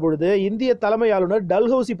அமைக்கப்பட்ட பொழுது இந்திய தலைமை ஆளுநர்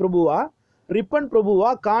டல்ஹௌசி பிரபுவா, ரிப்பன் பிரபுவா,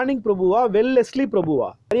 கானிங் பிரபுவா, வெல்லெஸ்லி பிரபுவா?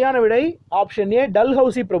 சரியான விடை ஆப்ஷன் ஏ,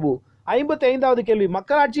 டல்ஹௌசி பிரபு. 55வது கேள்வி,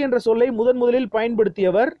 மக்களாட்சி என்ற சொல்லை முதலில்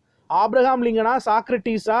பயன்படுத்தியவர் ஆப்ரஹாம் லிங்கனா,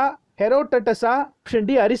 சாக்ரட்டிஸா, ஹெரோடட்டஸா? Option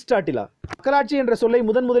D, அரிஸ்டாட்டிலா? மக்களாட்சி என்ற சொல்லை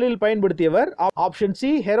முதலில் பயன்படுத்தியவர் ஆப்ஷன்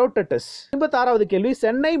சி, ஹெரோடட்டஸ். 56வது கேள்வி,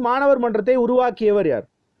 சென்னை மாணவர் மன்றத்தை உருவாக்கியவர் யார்?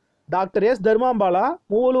 Doctor S தர்மாம்பாலா,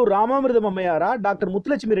 Moovalur Ramamirtham அம்மையாரா, doctor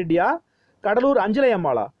Muthulakshmi ரெட்டியா, Cuddalore அஞ்சலை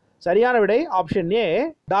அம்மாளா? சரியான விடை option A,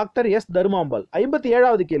 doctor S Dharmambal.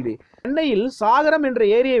 57வது கேள்வி, சென்னையில் சாகரம் என்ற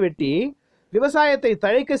ஏரியை வெட்டி விவசாயத்தை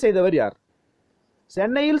தழைக்க செய்தவர் யார்?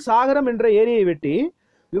 சென்னையில் சாகரம் என்ற ஏரியை வெட்டி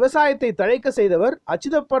விவசாயத்தை தழைக்க செய்தவர்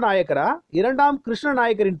அச்சுதப்ப நாயக்கரா, இரண்டாம் கிருஷ்ண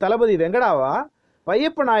நாயக்கரின் தளபதி வெங்கடாவா,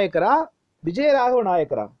 பையப்ப நாயக்கரா விஜயராகவ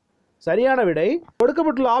நாயக்கரா? சரியான விடை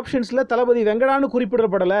கொடுக்கப்பட்டுள்ள ஆப்ஷன்ஸ்ல தளபதி வெங்கடான்னு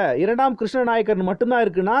குறிப்பிடப்படல, இரண்டாம் கிருஷ்ணநாயக்கர் மட்டும்தான்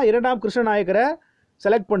இருக்குன்னா இரண்டாம் கிருஷ்ணநாயக்கரை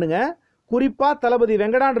செலக்ட் பண்ணுங்க. குறிப்பா தளபதி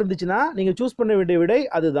வெங்கடான் இருந்துச்சுன்னா நீங்க சூஸ் பண்ண வேண்டிய விடை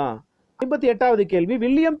அதுதான். 58வது கேள்வி,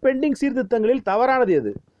 வில்லியம் பெண்டிங் சீர்திருத்தங்களில் தவறானது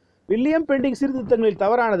எது? வில்லியம் பெண்டிங் சீர்திருத்தங்களில்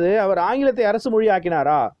தவறானது, அவர் ஆங்கிலத்தை அரசு மொழி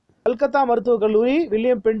ஆக்கினாரா? கல்கத்தா மருத்துவக் கல்லூரி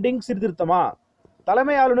வில்லியம் பெண்டிங் சீர்திருத்தமா?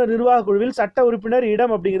 தலைமை ஆளுநர் நிர்வாக குழுவில் சட்ட உறுப்பினர்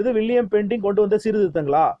இடம் அப்படிங்கிறது வில்லியம் பெண்டிங் கொண்டு வந்த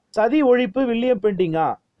சீர்திருத்தங்களா? சதி ஒழிப்பு வில்லியம் பெண்டிங்கா?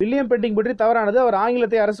 வில்லியம் பெண்டிங் பற்றி தவறானது, அவர்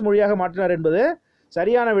ஆங்கிலத்தை அரசு மொழியாக மாற்றினார் என்பது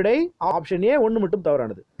சரியான விடை. ஆப்ஷன் ஏ ஒன்று மட்டும்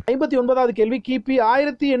தவறானது. 59வது கேள்வி, கிபி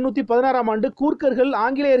 1816ஆம் ஆண்டு கூர்க்கர்கள்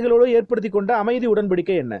ஆங்கிலேயர்களோடு ஏற்படுத்தி கொண்ட அமைதி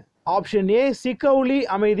உடன்படிக்கை என்ன? ஆப்ஷன் ஏ சிகௌலி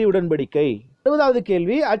அமைதி உடன்படிக்கை. 60வது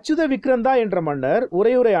கேள்வி, அச்சுத விக்ரந்தா என்ற மன்னர்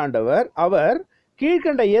உரையுரை ஆண்டவர். அவர்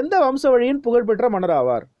கீழ்கண்ட எந்த வம்ச வழியின் புகழ்பெற்ற மன்னர்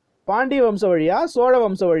ஆவார்? பாண்டிய வம்ச வழியா, சோழ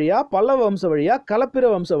வம்ச வழியா, பல்லவ வம்ச வழியா, களப்பிர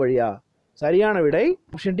வம்ச வழியா? சரியான விடை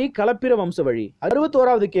ஆப்ஷன் டி களப்பிர வம்ச வழி.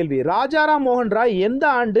 61வது கேள்வி, ராஜாராம் மோகன் ராய் எந்த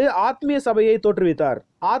ஆண்டு ஆத்மீய சபையை தோற்றுவித்தார்?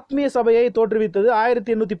 ஆத்மீய சபையை தோற்றுவித்தது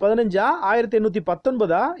 1815,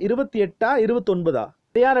 1819, 28, 29?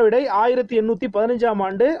 சரியான விடை 1815ஆம்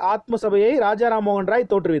ஆண்டு ஆத்ம சபையை ராஜாராம் மோகன் ராய்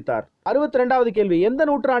தோற்றுவித்தார். 62வது கேள்வி, எந்த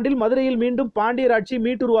நூற்றாண்டில் மதுரையில் மீண்டும் பாண்டியர் ஆட்சி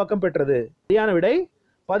மீட்டுருவாக்கம் பெற்றது? சரியான விடை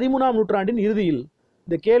 13ஆம் நூற்றாண்டின் இறுதியில்.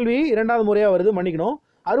 இந்த கேள்வி இரண்டாவது முறையா வருது, மன்னிக்கணும்.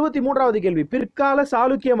 63வது கேள்வி, பிற்கால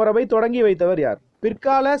சாளுக்கிய மரபை தொடங்கி வைத்தவர் யார்?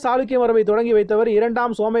 பிற்கால சாளுக்கிய மரபை தொடங்கி வைத்தவர்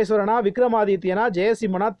இரண்டாம் சோமேஸ்வரனா, விக்ரமாதித்யனா,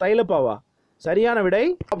 ஜெயசிம்மனா, தைலப்பாவா? சரியான விடை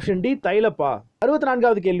ஆப்ஷன் டி தைலப்பா.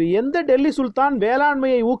 64வது கேள்வி, எந்த டெல்லி சுல்தான்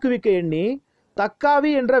வேளாண்மையை ஊக்குவிக்க எண்ணி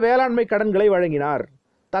தக்காவி என்ற வேளாண்மை கடன்களை வழங்கினார்?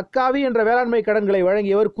 தக்காவி என்ற வேளாண்மை கடன்களை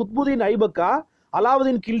வழங்கியவர் குத்புதீன் ஐபக்கா,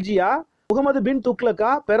 அலாவுதீன் கில்ஜியா, முகமது பின்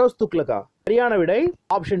துக்லக்கா, பெரோஸ் துக்லக்கா? சரியான விடை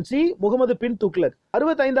ஆப்ஷன் சி முகமது பின் துக்லக்.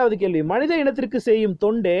 65வது கேள்வி, மனித இனத்திற்கு செய்யும்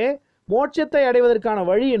தொண்டே மோட்சத்தை அடைவதற்கான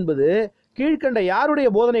வழி என்பது கீழ்கண்ட யாருடைய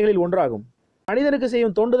போதனைகளில் ஒன்றாகும்? மனிதனுக்கு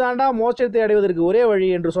செய்யும் தொண்டு தாண்டா மோட்சத்தை அடைவதற்கு ஒரே வழி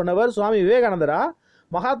என்று சொன்னவர் சுவாமி விவேகானந்தரா,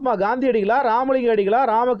 மகாத்மா காந்தியடிகளா, ராமலிங்க அடிகளா,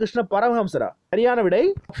 ராமகிருஷ்ண பரமஹம்சரா? சரியான விடை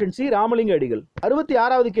ஆப்ஷன் சி ராமலிங்க அடிகள்.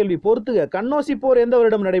 66வது கேள்வி, பொறுத்துக. கண்ணோசி போர் எந்த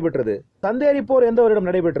வருடம் நடைபெற்றது? தந்தேரி போர் எந்த வருடம்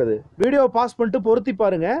நடைபெற்றது? வீடியோ பாஸ் பண்ணிட்டு பொருத்தி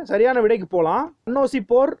பாருங்க, சரியான விடைக்கு போலாம். கண்ணோசி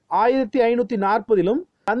போர் 1540லும்,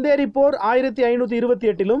 தந்தேரி போர்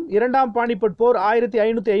 1528லும், இரண்டாம் பானிபட் போர்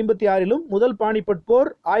 1556லும், முதல் பானிபட்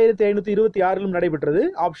போர் 1526லும் நடைபெற்றது.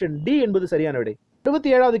 ஆப்ஷன் டி என்பது சரியான விடை.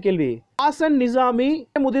 67வது கேள்வி, ஹாசன் நிசாமி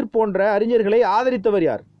முதிர் போன்ற அறிஞர்களை ஆதரித்தவர்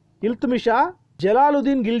யார்? இல்துமிஷா,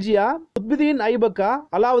 ஜலாலுதீன் கில்ஜியா, குத்புதீன் ஐபக்கா,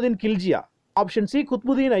 அலாவுதீன் கில்ஜியா? Option C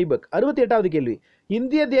Qutbuddin Aibak. 68வது கேள்வி,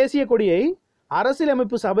 இந்திய தேசிய கொடியை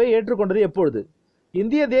அரசியலமைப்பு சபை ஏற்றுக்கொண்டது எப்பொழுது?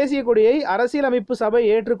 இந்திய தேசிய கொடியை அரசியலமைப்பு சபை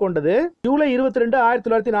ஏற்றுக்கொண்டது ஜூலை 22,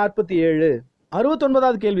 1947.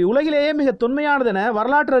 69வது கேள்வி, உலகிலேயே மிக தொன்மையானதென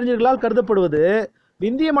வரலாற்று அறிஞர்களால் கருதப்படுவது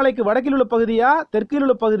விந்திய மலைக்கு வடக்கில் உள்ள பகுதியா, தெற்கில்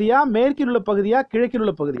உள்ள பகுதியா, மேற்கில் உள்ள பகுதியா, கிழக்கில்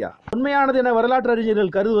உள்ள பகுதியா? உண்மையானது என வரலாற்று அறிஞர்கள்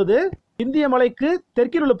கருதுவது விந்திய மலைக்கு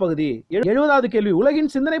தெற்கில் உள்ள பகுதி. 70வது கேள்வி, உலகின்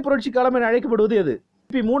சிந்தனை புரட்சி காலம் என அழைக்கப்படுவது எது?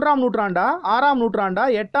 கிபி 3ஆம் நூற்றாண்டா, 6ஆம் நூற்றாண்டா,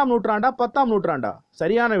 8ஆம் நூற்றாண்டா, 10ஆம் நூற்றாண்டா?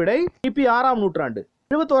 சரியான விடை கிபி 6ஆம் நூற்றாண்டு.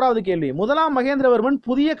 71வது கேள்வி, முதலாம் மகேந்திரவர்மன்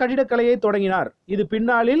புதிய கட்டிடக்கலையை தொடங்கினார். இது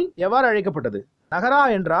பின்னாளில் எவ்வாறு அழைக்கப்பட்டது? நகரா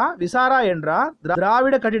என்றா, விசாரா என்றா,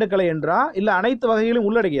 திராவிட கட்டிடக்கலை என்றா, இல்ல அனைத்து வகையிலும்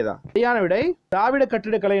உள்ளடங்கியதா? சரியான விடை திராவிட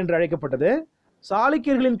கட்டிடக்கலை என்று அழைக்கப்பட்டது.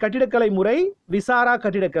 சாளுக்கியர்களின் கட்டிடக்கலை முறை விசாரா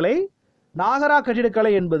கட்டிடக்கலை. நாகரா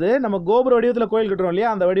கட்டிடக்கலை என்பது நம்ம கோபுர வடிவத்தில் கோயில் கட்டுறோம்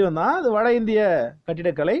இல்லையா, அந்த வடிவம் தான். அது வட இந்திய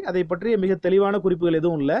கட்டிடக்கலை. அதை பற்றிய மிக தெளிவான குறிப்புகள்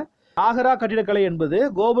எதுவும் இல்லை. நாகரா கட்டிடக்கலை என்பது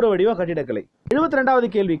கோபுர வடிவ கட்டிடக்கலை. 72வது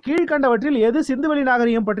கேள்வி, கீழ்கண்டவற்றில் எது சிந்துவெளி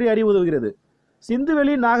நாகரிகம் பற்றி அறிய உதவுகிறது?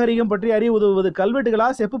 சிந்துவெளி நாகரிகம் பற்றி அறிய உதவுவது கல்வெட்டுகளா,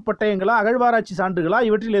 செப்பு பட்டயங்களா, அகழ்வாராய்ச்சி சான்றுகளா?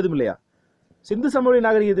 இவற்றில் எதுவும் இல்லையா? சிந்து சமவெளி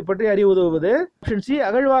நாகரிகத்தை பற்றி அறிய உதவுவது ஆப்ஷன் சி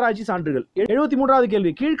அகழ்வாராய்ச்சி சான்றுகள். 73வது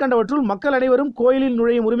கேள்வி, கீழ்கண்டவற்றுள் மக்கள் அனைவரும் கோயிலில்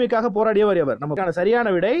நுழையும் உரிமைக்காக போராடியவர் எவர்? நமக்கான சரியான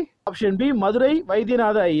விடை ஆப்ஷன் பி மதுரை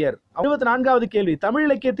வைத்தியநாத ஐயர். 74வது கேள்வி, தமிழ்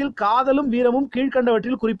இலக்கியத்தில் காதலும் வீரமும்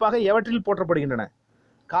கீழ்கண்டவற்றில் குறிப்பாக எவற்றில் போற்றப்படுகின்றன?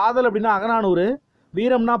 காதல் அப்படின்னா அகநானூறு,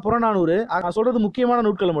 வீரம்னா புறநானூறு. நான் சொல்றது முக்கியமான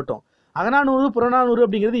நூட்களை மட்டும். அகநானூறு, புறநானூறு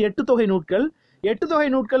அப்படிங்கிறது 8 தொகை நூட்கள். 8 தொகை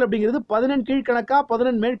நூட்கள் அப்படிங்கிறது 11 கீழ்கணக்கா,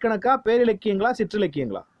 11 மேற்கணக்கா, பேரிலக்கியங்களா,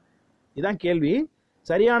 சிற்றிலக்கியங்களா? இதான் கேள்வி.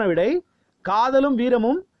 சரியான விடை காதலும்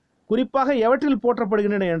வீரமும் குறிப்பாக எவற்றில்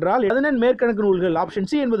போற்றப்படுகின்றன என்றால் 11 மேற்கணக்கு நூல்கள். ஆப்ஷன்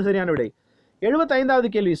சி என்பது சரியான விடை. 75வது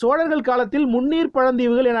கேள்வி, சோழர்கள் காலத்தில் முன்னீர்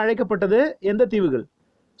பழந்தீவுகள் என அழைக்கப்பட்டது எந்த தீவுகள்?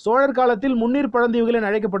 சோழர் காலத்தில் முன்னீர் பழந்தீவுகள் என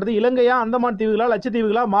அழைக்கப்பட்டது இலங்கையா, அந்தமான் தீவுகளா,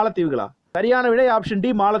 லட்சத்தீவுகளா, மாலத்தீவுகளா? சரியான விடை ஆப்ஷன் டி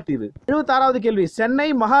மாலத்தீவு. 76வது கேள்வி, சென்னை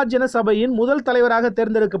மகாஜன சபையின் முதல் தலைவராக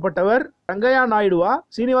தேர்ந்தெடுக்கப்பட்டவர் ரங்கையா நாயுடுவா,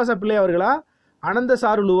 சீனிவாச பிள்ளை அவர்களா, அனந்த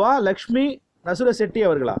சாருலுவா, லக்ஷ்மி நசுர செட்டி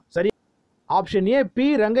அவர்களா? சரி, option A B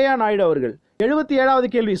Rangaiah Naidu அவர்கள். 77வது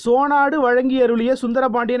கேள்வி, சோனாடு வழங்கி அருளிய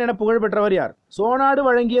சுந்தரபாண்டியன் என புகழ்பெற்றவர் யார்? சோனாடு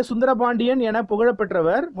வழங்கிய சுந்தரபாண்டியன் என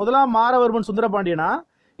புகழப்பெற்றவர் முதலாம் மாரவர்மன் சுந்தரபாண்டியனா,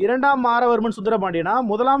 இரண்டாம் மாரவர்மன் சுந்தரபாண்டியனா,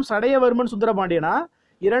 முதலாம் சடையவர்மன் சுந்தரபாண்டியனா,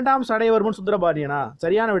 இரண்டாம் சடையவர்மன் சுந்தரபாண்டியனா?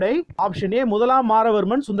 சரியான விடை ஆப்ஷன் ஏ, முதலாம்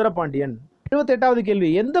மாரவர்மன் சுந்தரபாண்டியன். 78வது கேள்வி,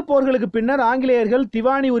 எந்த போர்களுக்கு பின்னர் ஆங்கிலேயர்கள்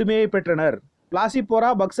திவானி உரிமையை பெற்றனர்? பிளாசி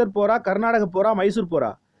போரா, பக்சர் போரா, கர்நாடக போரா, மைசூர்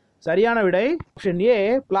போரா? சரியான விடை ஆப்ஷன் ஏ,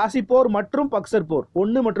 பிளாசி போர் மற்றும் பக்சர் போர்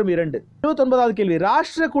 1 மற்றும் 2. 29வது கேள்வி,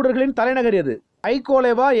 ராஷ்டிர கூடர்களின் தலைநகர் எது?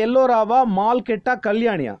 ஐகோலேவா, எல்லோராவா, மால்கெட்டா,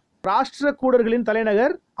 கல்யாணியா? ராஷ்டிர கூடர்களின்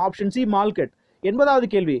தலைநகர் ஆப்ஷன் சி, மால்கெட். 80வது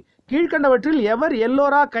கேள்வி, கீழ்கண்டவற்றில் எவர்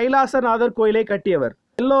எல்லோரா கைலாசநாதர் கோயிலை கட்டியவர்?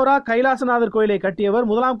 எல்லோரா கைலாசநாதர் கோயிலை கட்டியவர்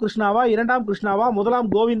முதலாம் கிருஷ்ணாவா, இரண்டாம் கிருஷ்ணாவா, முதலாம்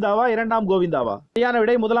கோவிந்தாவா, இரண்டாம் கோவிந்தாவா? சரியான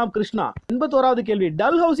விடை முதலாம் கிருஷ்ணா. 81வது கேள்வி,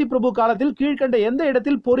 டல்ஹவுசி பிரபு காலத்தில் கீழ்கண்ட எந்த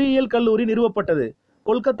இடத்தில் பொறியியல் கல்லூரி நிறுவப்பட்டது?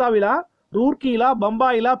 கொல்கத்தாவிலா, ரூர்க்கியிலா,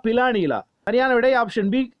 பம்பாயிலா, பிலானியிலா? சரியான விடை ஆப்ஷன்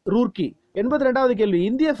பி, ரூர்க்கி. 82வது கேள்வி,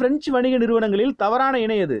 இந்திய பிரெஞ்சு வணிக நிறுவனங்களில் தவறான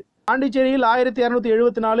இணை எது? பாண்டிச்சேரியில்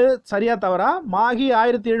 1274 சரியா தவறா, மாஹி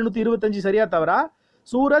 1725 சரியா தவறா,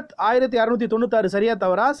 சூரத் 1696 சரியா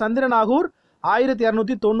தவறா, சந்திரநாகூர்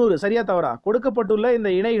 1290 சரியா தவறா? கொடுக்கப்பட்டுள்ள இந்த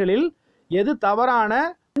இணைகளில் எது தவறான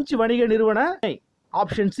பிரெஞ்சு வணிக நிறுவன இணை?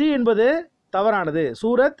 ஆப்ஷன் சி என்பது தவறானது.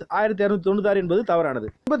 சூரத் 1296 என்பது தவறானது.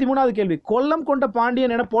 83வது கேள்வி, கொல்லம் கொண்ட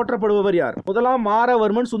பாண்டியன் என போற்றப்படுபவர் யார்? முதலாம்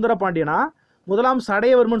மாரவர்மன் சுந்தரபாண்டியனா, முதலாம்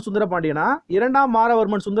சடையவர்மன் சுந்தரபாண்டியனா, இரண்டாம்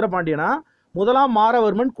மாரவர்மன் சுந்தரபாண்டியனா, முதலாம்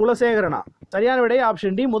மாரவர்மன் குலசேகரனா? சரியான விடை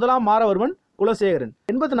ஆப்ஷன் டி, முதலாம் மாரவர்மன் குலசேகரன்.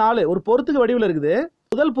 84, ஒரு பொறுத்துக்கு வடிவில் இருக்குது.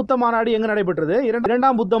 முதல் புத்த மாநாடு எங்கு நடைபெற்றது?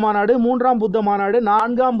 இரண்டாம் புத்த மாநாடு, மூன்றாம் புத்த மாநாடு,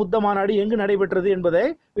 நான்காம் புத்த மாநாடு எங்கு நடைபெற்றது என்பதை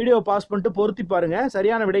வீடியோ பாஸ் பண்ணிட்டு பொருத்தி பாருங்க.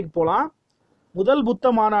 சரியான விடைக்கு போலாம். முதல் புத்த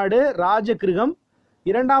மாநாடு ராஜகிருகம்,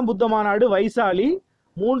 இரண்டாம் புத்த மாநாடு வைசாலி,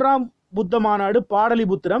 மூன்றாம் புத்த மாநாடு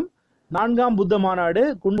பாடலிபுத்திரம், நான்காம் புத்த மாநாடு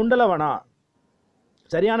குண்டலவனா?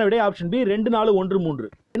 சரியான விடை ஆப்ஷன் பி, 2, 4, 1, 3.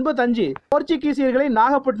 85, போர்ச்சுகீசியர்களை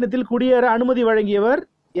நாகப்பட்டினத்தில் குடியேற அனுமதி வழங்கியவர்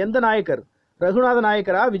எந்த Nayakkar? Raghunatha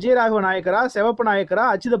Niagara, Vijayaraghava Niagara, Sevappa Niagara,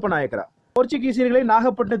 Achyutappa Niagara? போர்ச்சுகீசியர்களை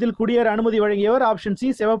நாகப்பட்டினத்தில் குடியேற அனுமதி வழங்கியவர் ஆப்ஷன் சி,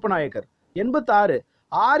 செவப்ப நாயக்கர். 86,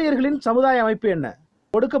 ஆரியர்களின் சமுதாய அமைப்பு என்ன?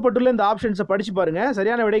 கொடுக்கப்பட்டுள்ள இந்த ஆப்ஷன்ஸை படிச்சு பாருங்க.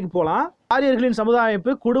 சரியான விடைக்கு போலாம். ஆரியர்களின் சமுதாய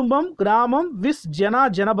அமைப்பு குடும்பம், கிராமம், விஸ், ஜனா,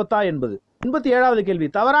 ஜனபதா என்பது. 87வது கேள்வி,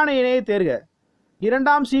 தவறான இணையை தேர்க.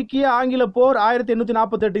 இரண்டாம் சீக்கிய ஆங்கில போர்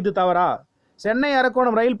 1848 இது தவறா? சென்னை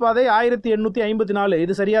அரக்கோணம் ரயில் பாதை 1854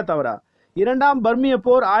 இது சரியா தவறா? இரண்டாம் பர்மிய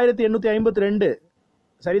போர் 1852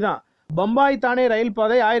 சரிதான். பம்பாய் தானே ரயில்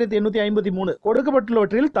பாதை 1853.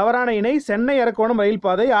 கொடுக்கப்பட்டுள்ளவற்றில் தவறான இணை சென்னை அரக்கோணம் ரயில்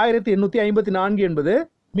பாதை 1854 என்பது.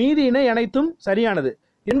 மீதி இணை அனைத்தும் சரியானது.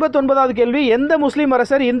 89வது கேள்வி, எந்த முஸ்லிம்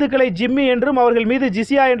அரசர் இந்துக்களை ஜிம்மி என்றும் அவர்கள் மீது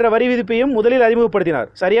ஜிசியா என்ற வரி விதிப்பையும் முதலில் அறிமுகப்படுத்தினார்?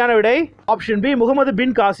 சரியான விடை ஆப்ஷன் பி, முகமது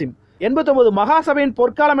பின் காசிம். 89, மகாசபையின்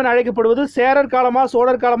பொற்காலம் என அழைக்கப்படுவது சேரர் காலமா,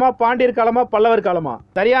 சோழர் காலமா, பாண்டியர் காலமா, பல்லவர் காலமா?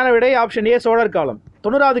 சரியான விடை ஆப்ஷன் ஏ, சோழர் காலம்.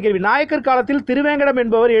 90வது கேள்வி, நாயக்கர் காலத்தில் திருவேங்கடம்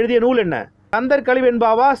என்பவர் எழுதிய நூல் என்ன? கந்தர்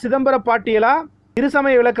கலிவெண்பாவா, சிதம்பர பாட்டியலா,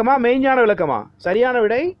 இருசமய விளக்கமா, மெய்ஞான விளக்கமா? சரியான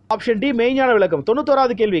விடை ஆப்ஷன் டி, மெய்ஞான விளக்கம்.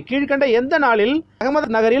 91வது கேள்வி, கீழ்கண்ட எந்த நாளில் அகமது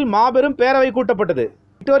நகரில் மாபெரும் பேரவை கூட்டப்பட்டது?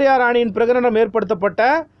 விக்டோரியா ராணியின் பிரகடனம் ஏற்படுத்தப்பட்ட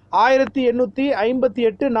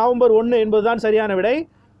 1858 நவம்பர் 1 என்பதுதான் சரியான விடை.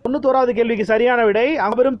 91வது கேள்விக்கு சரியான விடை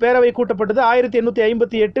மாபெரும் பேரவை கூட்டப்பட்டது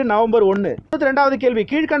 1858 நவம்பர் 1. 92வது கேள்வி,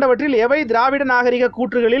 கீழ்கண்டவற்றில் எவை திராவிட நாகரிக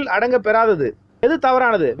கூற்றுகளில் அடங்க பெறாதது? எது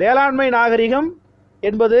தவறானது? வேளாண்மை நாகரிகம்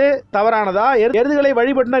என்பது தவறானதா? எருதுகளை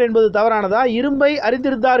வழிபட்டனர் என்பது தவறானதா? இரும்பை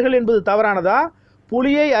அறிந்திருந்தார்கள் என்பது தவறானதா?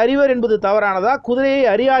 புலியை அறிவர் என்பது தவறானதா? குதிரையை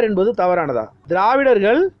அறியார் என்பது தவறானதா?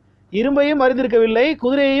 திராவிடர்கள் இரும்பையும் அறிந்திருக்கவில்லை,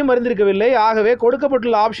 குதிரையையும் அறிந்திருக்கவில்லை. ஆகவே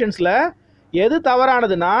கொடுக்கப்பட்டுள்ள ஆப்ஷன்ஸ்ல எது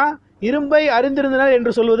தவறானதுன்னா இரும்பை அறிந்திருந்தனர்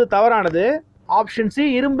என்று சொல்வது தவறானது. ஆப்ஷன் சி,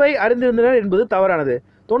 இரும்பை அறிந்திருந்தனர் என்பது தவறானது.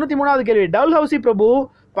 93வது கேள்வி, டல்ஹவுசி பிரபு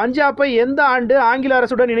பஞ்சாபை எந்த ஆண்டு ஆங்கில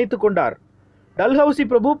அரசுடன் இணைத்துக் கொண்டார்? டல்ஹவுசி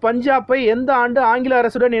பிரபு பஞ்சாபை எந்த ஆண்டு ஆங்கில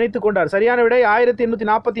அரசுடன் இணைத்துக் கொண்டார்? சரியான விடை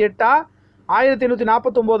 1848,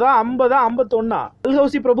 1849, 50, 51.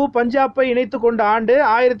 டல்ஹவுசி பிரபு பஞ்சாபை இணைத்துக் கொண்ட ஆண்டு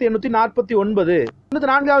 1849.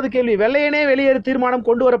 94வது கேள்வி, வெள்ளையனே வெளியேறு தீர்மானம்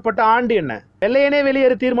கொண்டு வரப்பட்ட ஆண்டு என்ன? வெள்ளையனே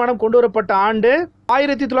வெளியேறு தீர்மானம் கொண்டு வரப்பட்ட ஆண்டு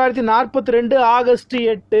 1942 ஆகஸ்ட்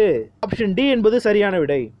 8. ஆப்ஷன் டி என்பது சரியான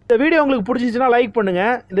விடை. இந்த வீடியோ உங்களுக்கு பிடிச்சிச்சுன்னா லைக் பண்ணுங்க.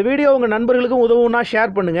 இந்த வீடியோ உங்க நண்பர்களுக்கும் உதவும்னா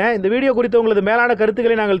ஷேர் பண்ணுங்க. இந்த வீடியோ குறித்த உங்களது மேலான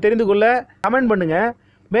கருத்துக்களை நாங்கள் தெரிந்து கொள்ள கமெண்ட் பண்ணுங்க.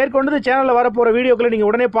 மேற்கொண்டு சேனலில் வரப்போகிற வீடியோக்களை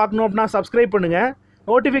நீங்கள் உடனே பார்க்கணும் அப்படின்னா சப்ஸ்கிரைப் பண்ணுங்க.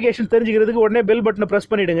 நோட்டிஃபிகேஷன் தெரிஞ்சுக்கிறதுக்கு உடனே பெல் பட்டனை பிரஸ்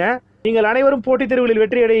பண்ணிடுங்க. நீங்கள் அனைவரும் போட்டித் தேர்வுகளில்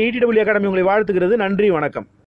வெற்றியடைய ETW அகாடமி உங்களை வாழ்த்துகிறது. நன்றி, வணக்கம்.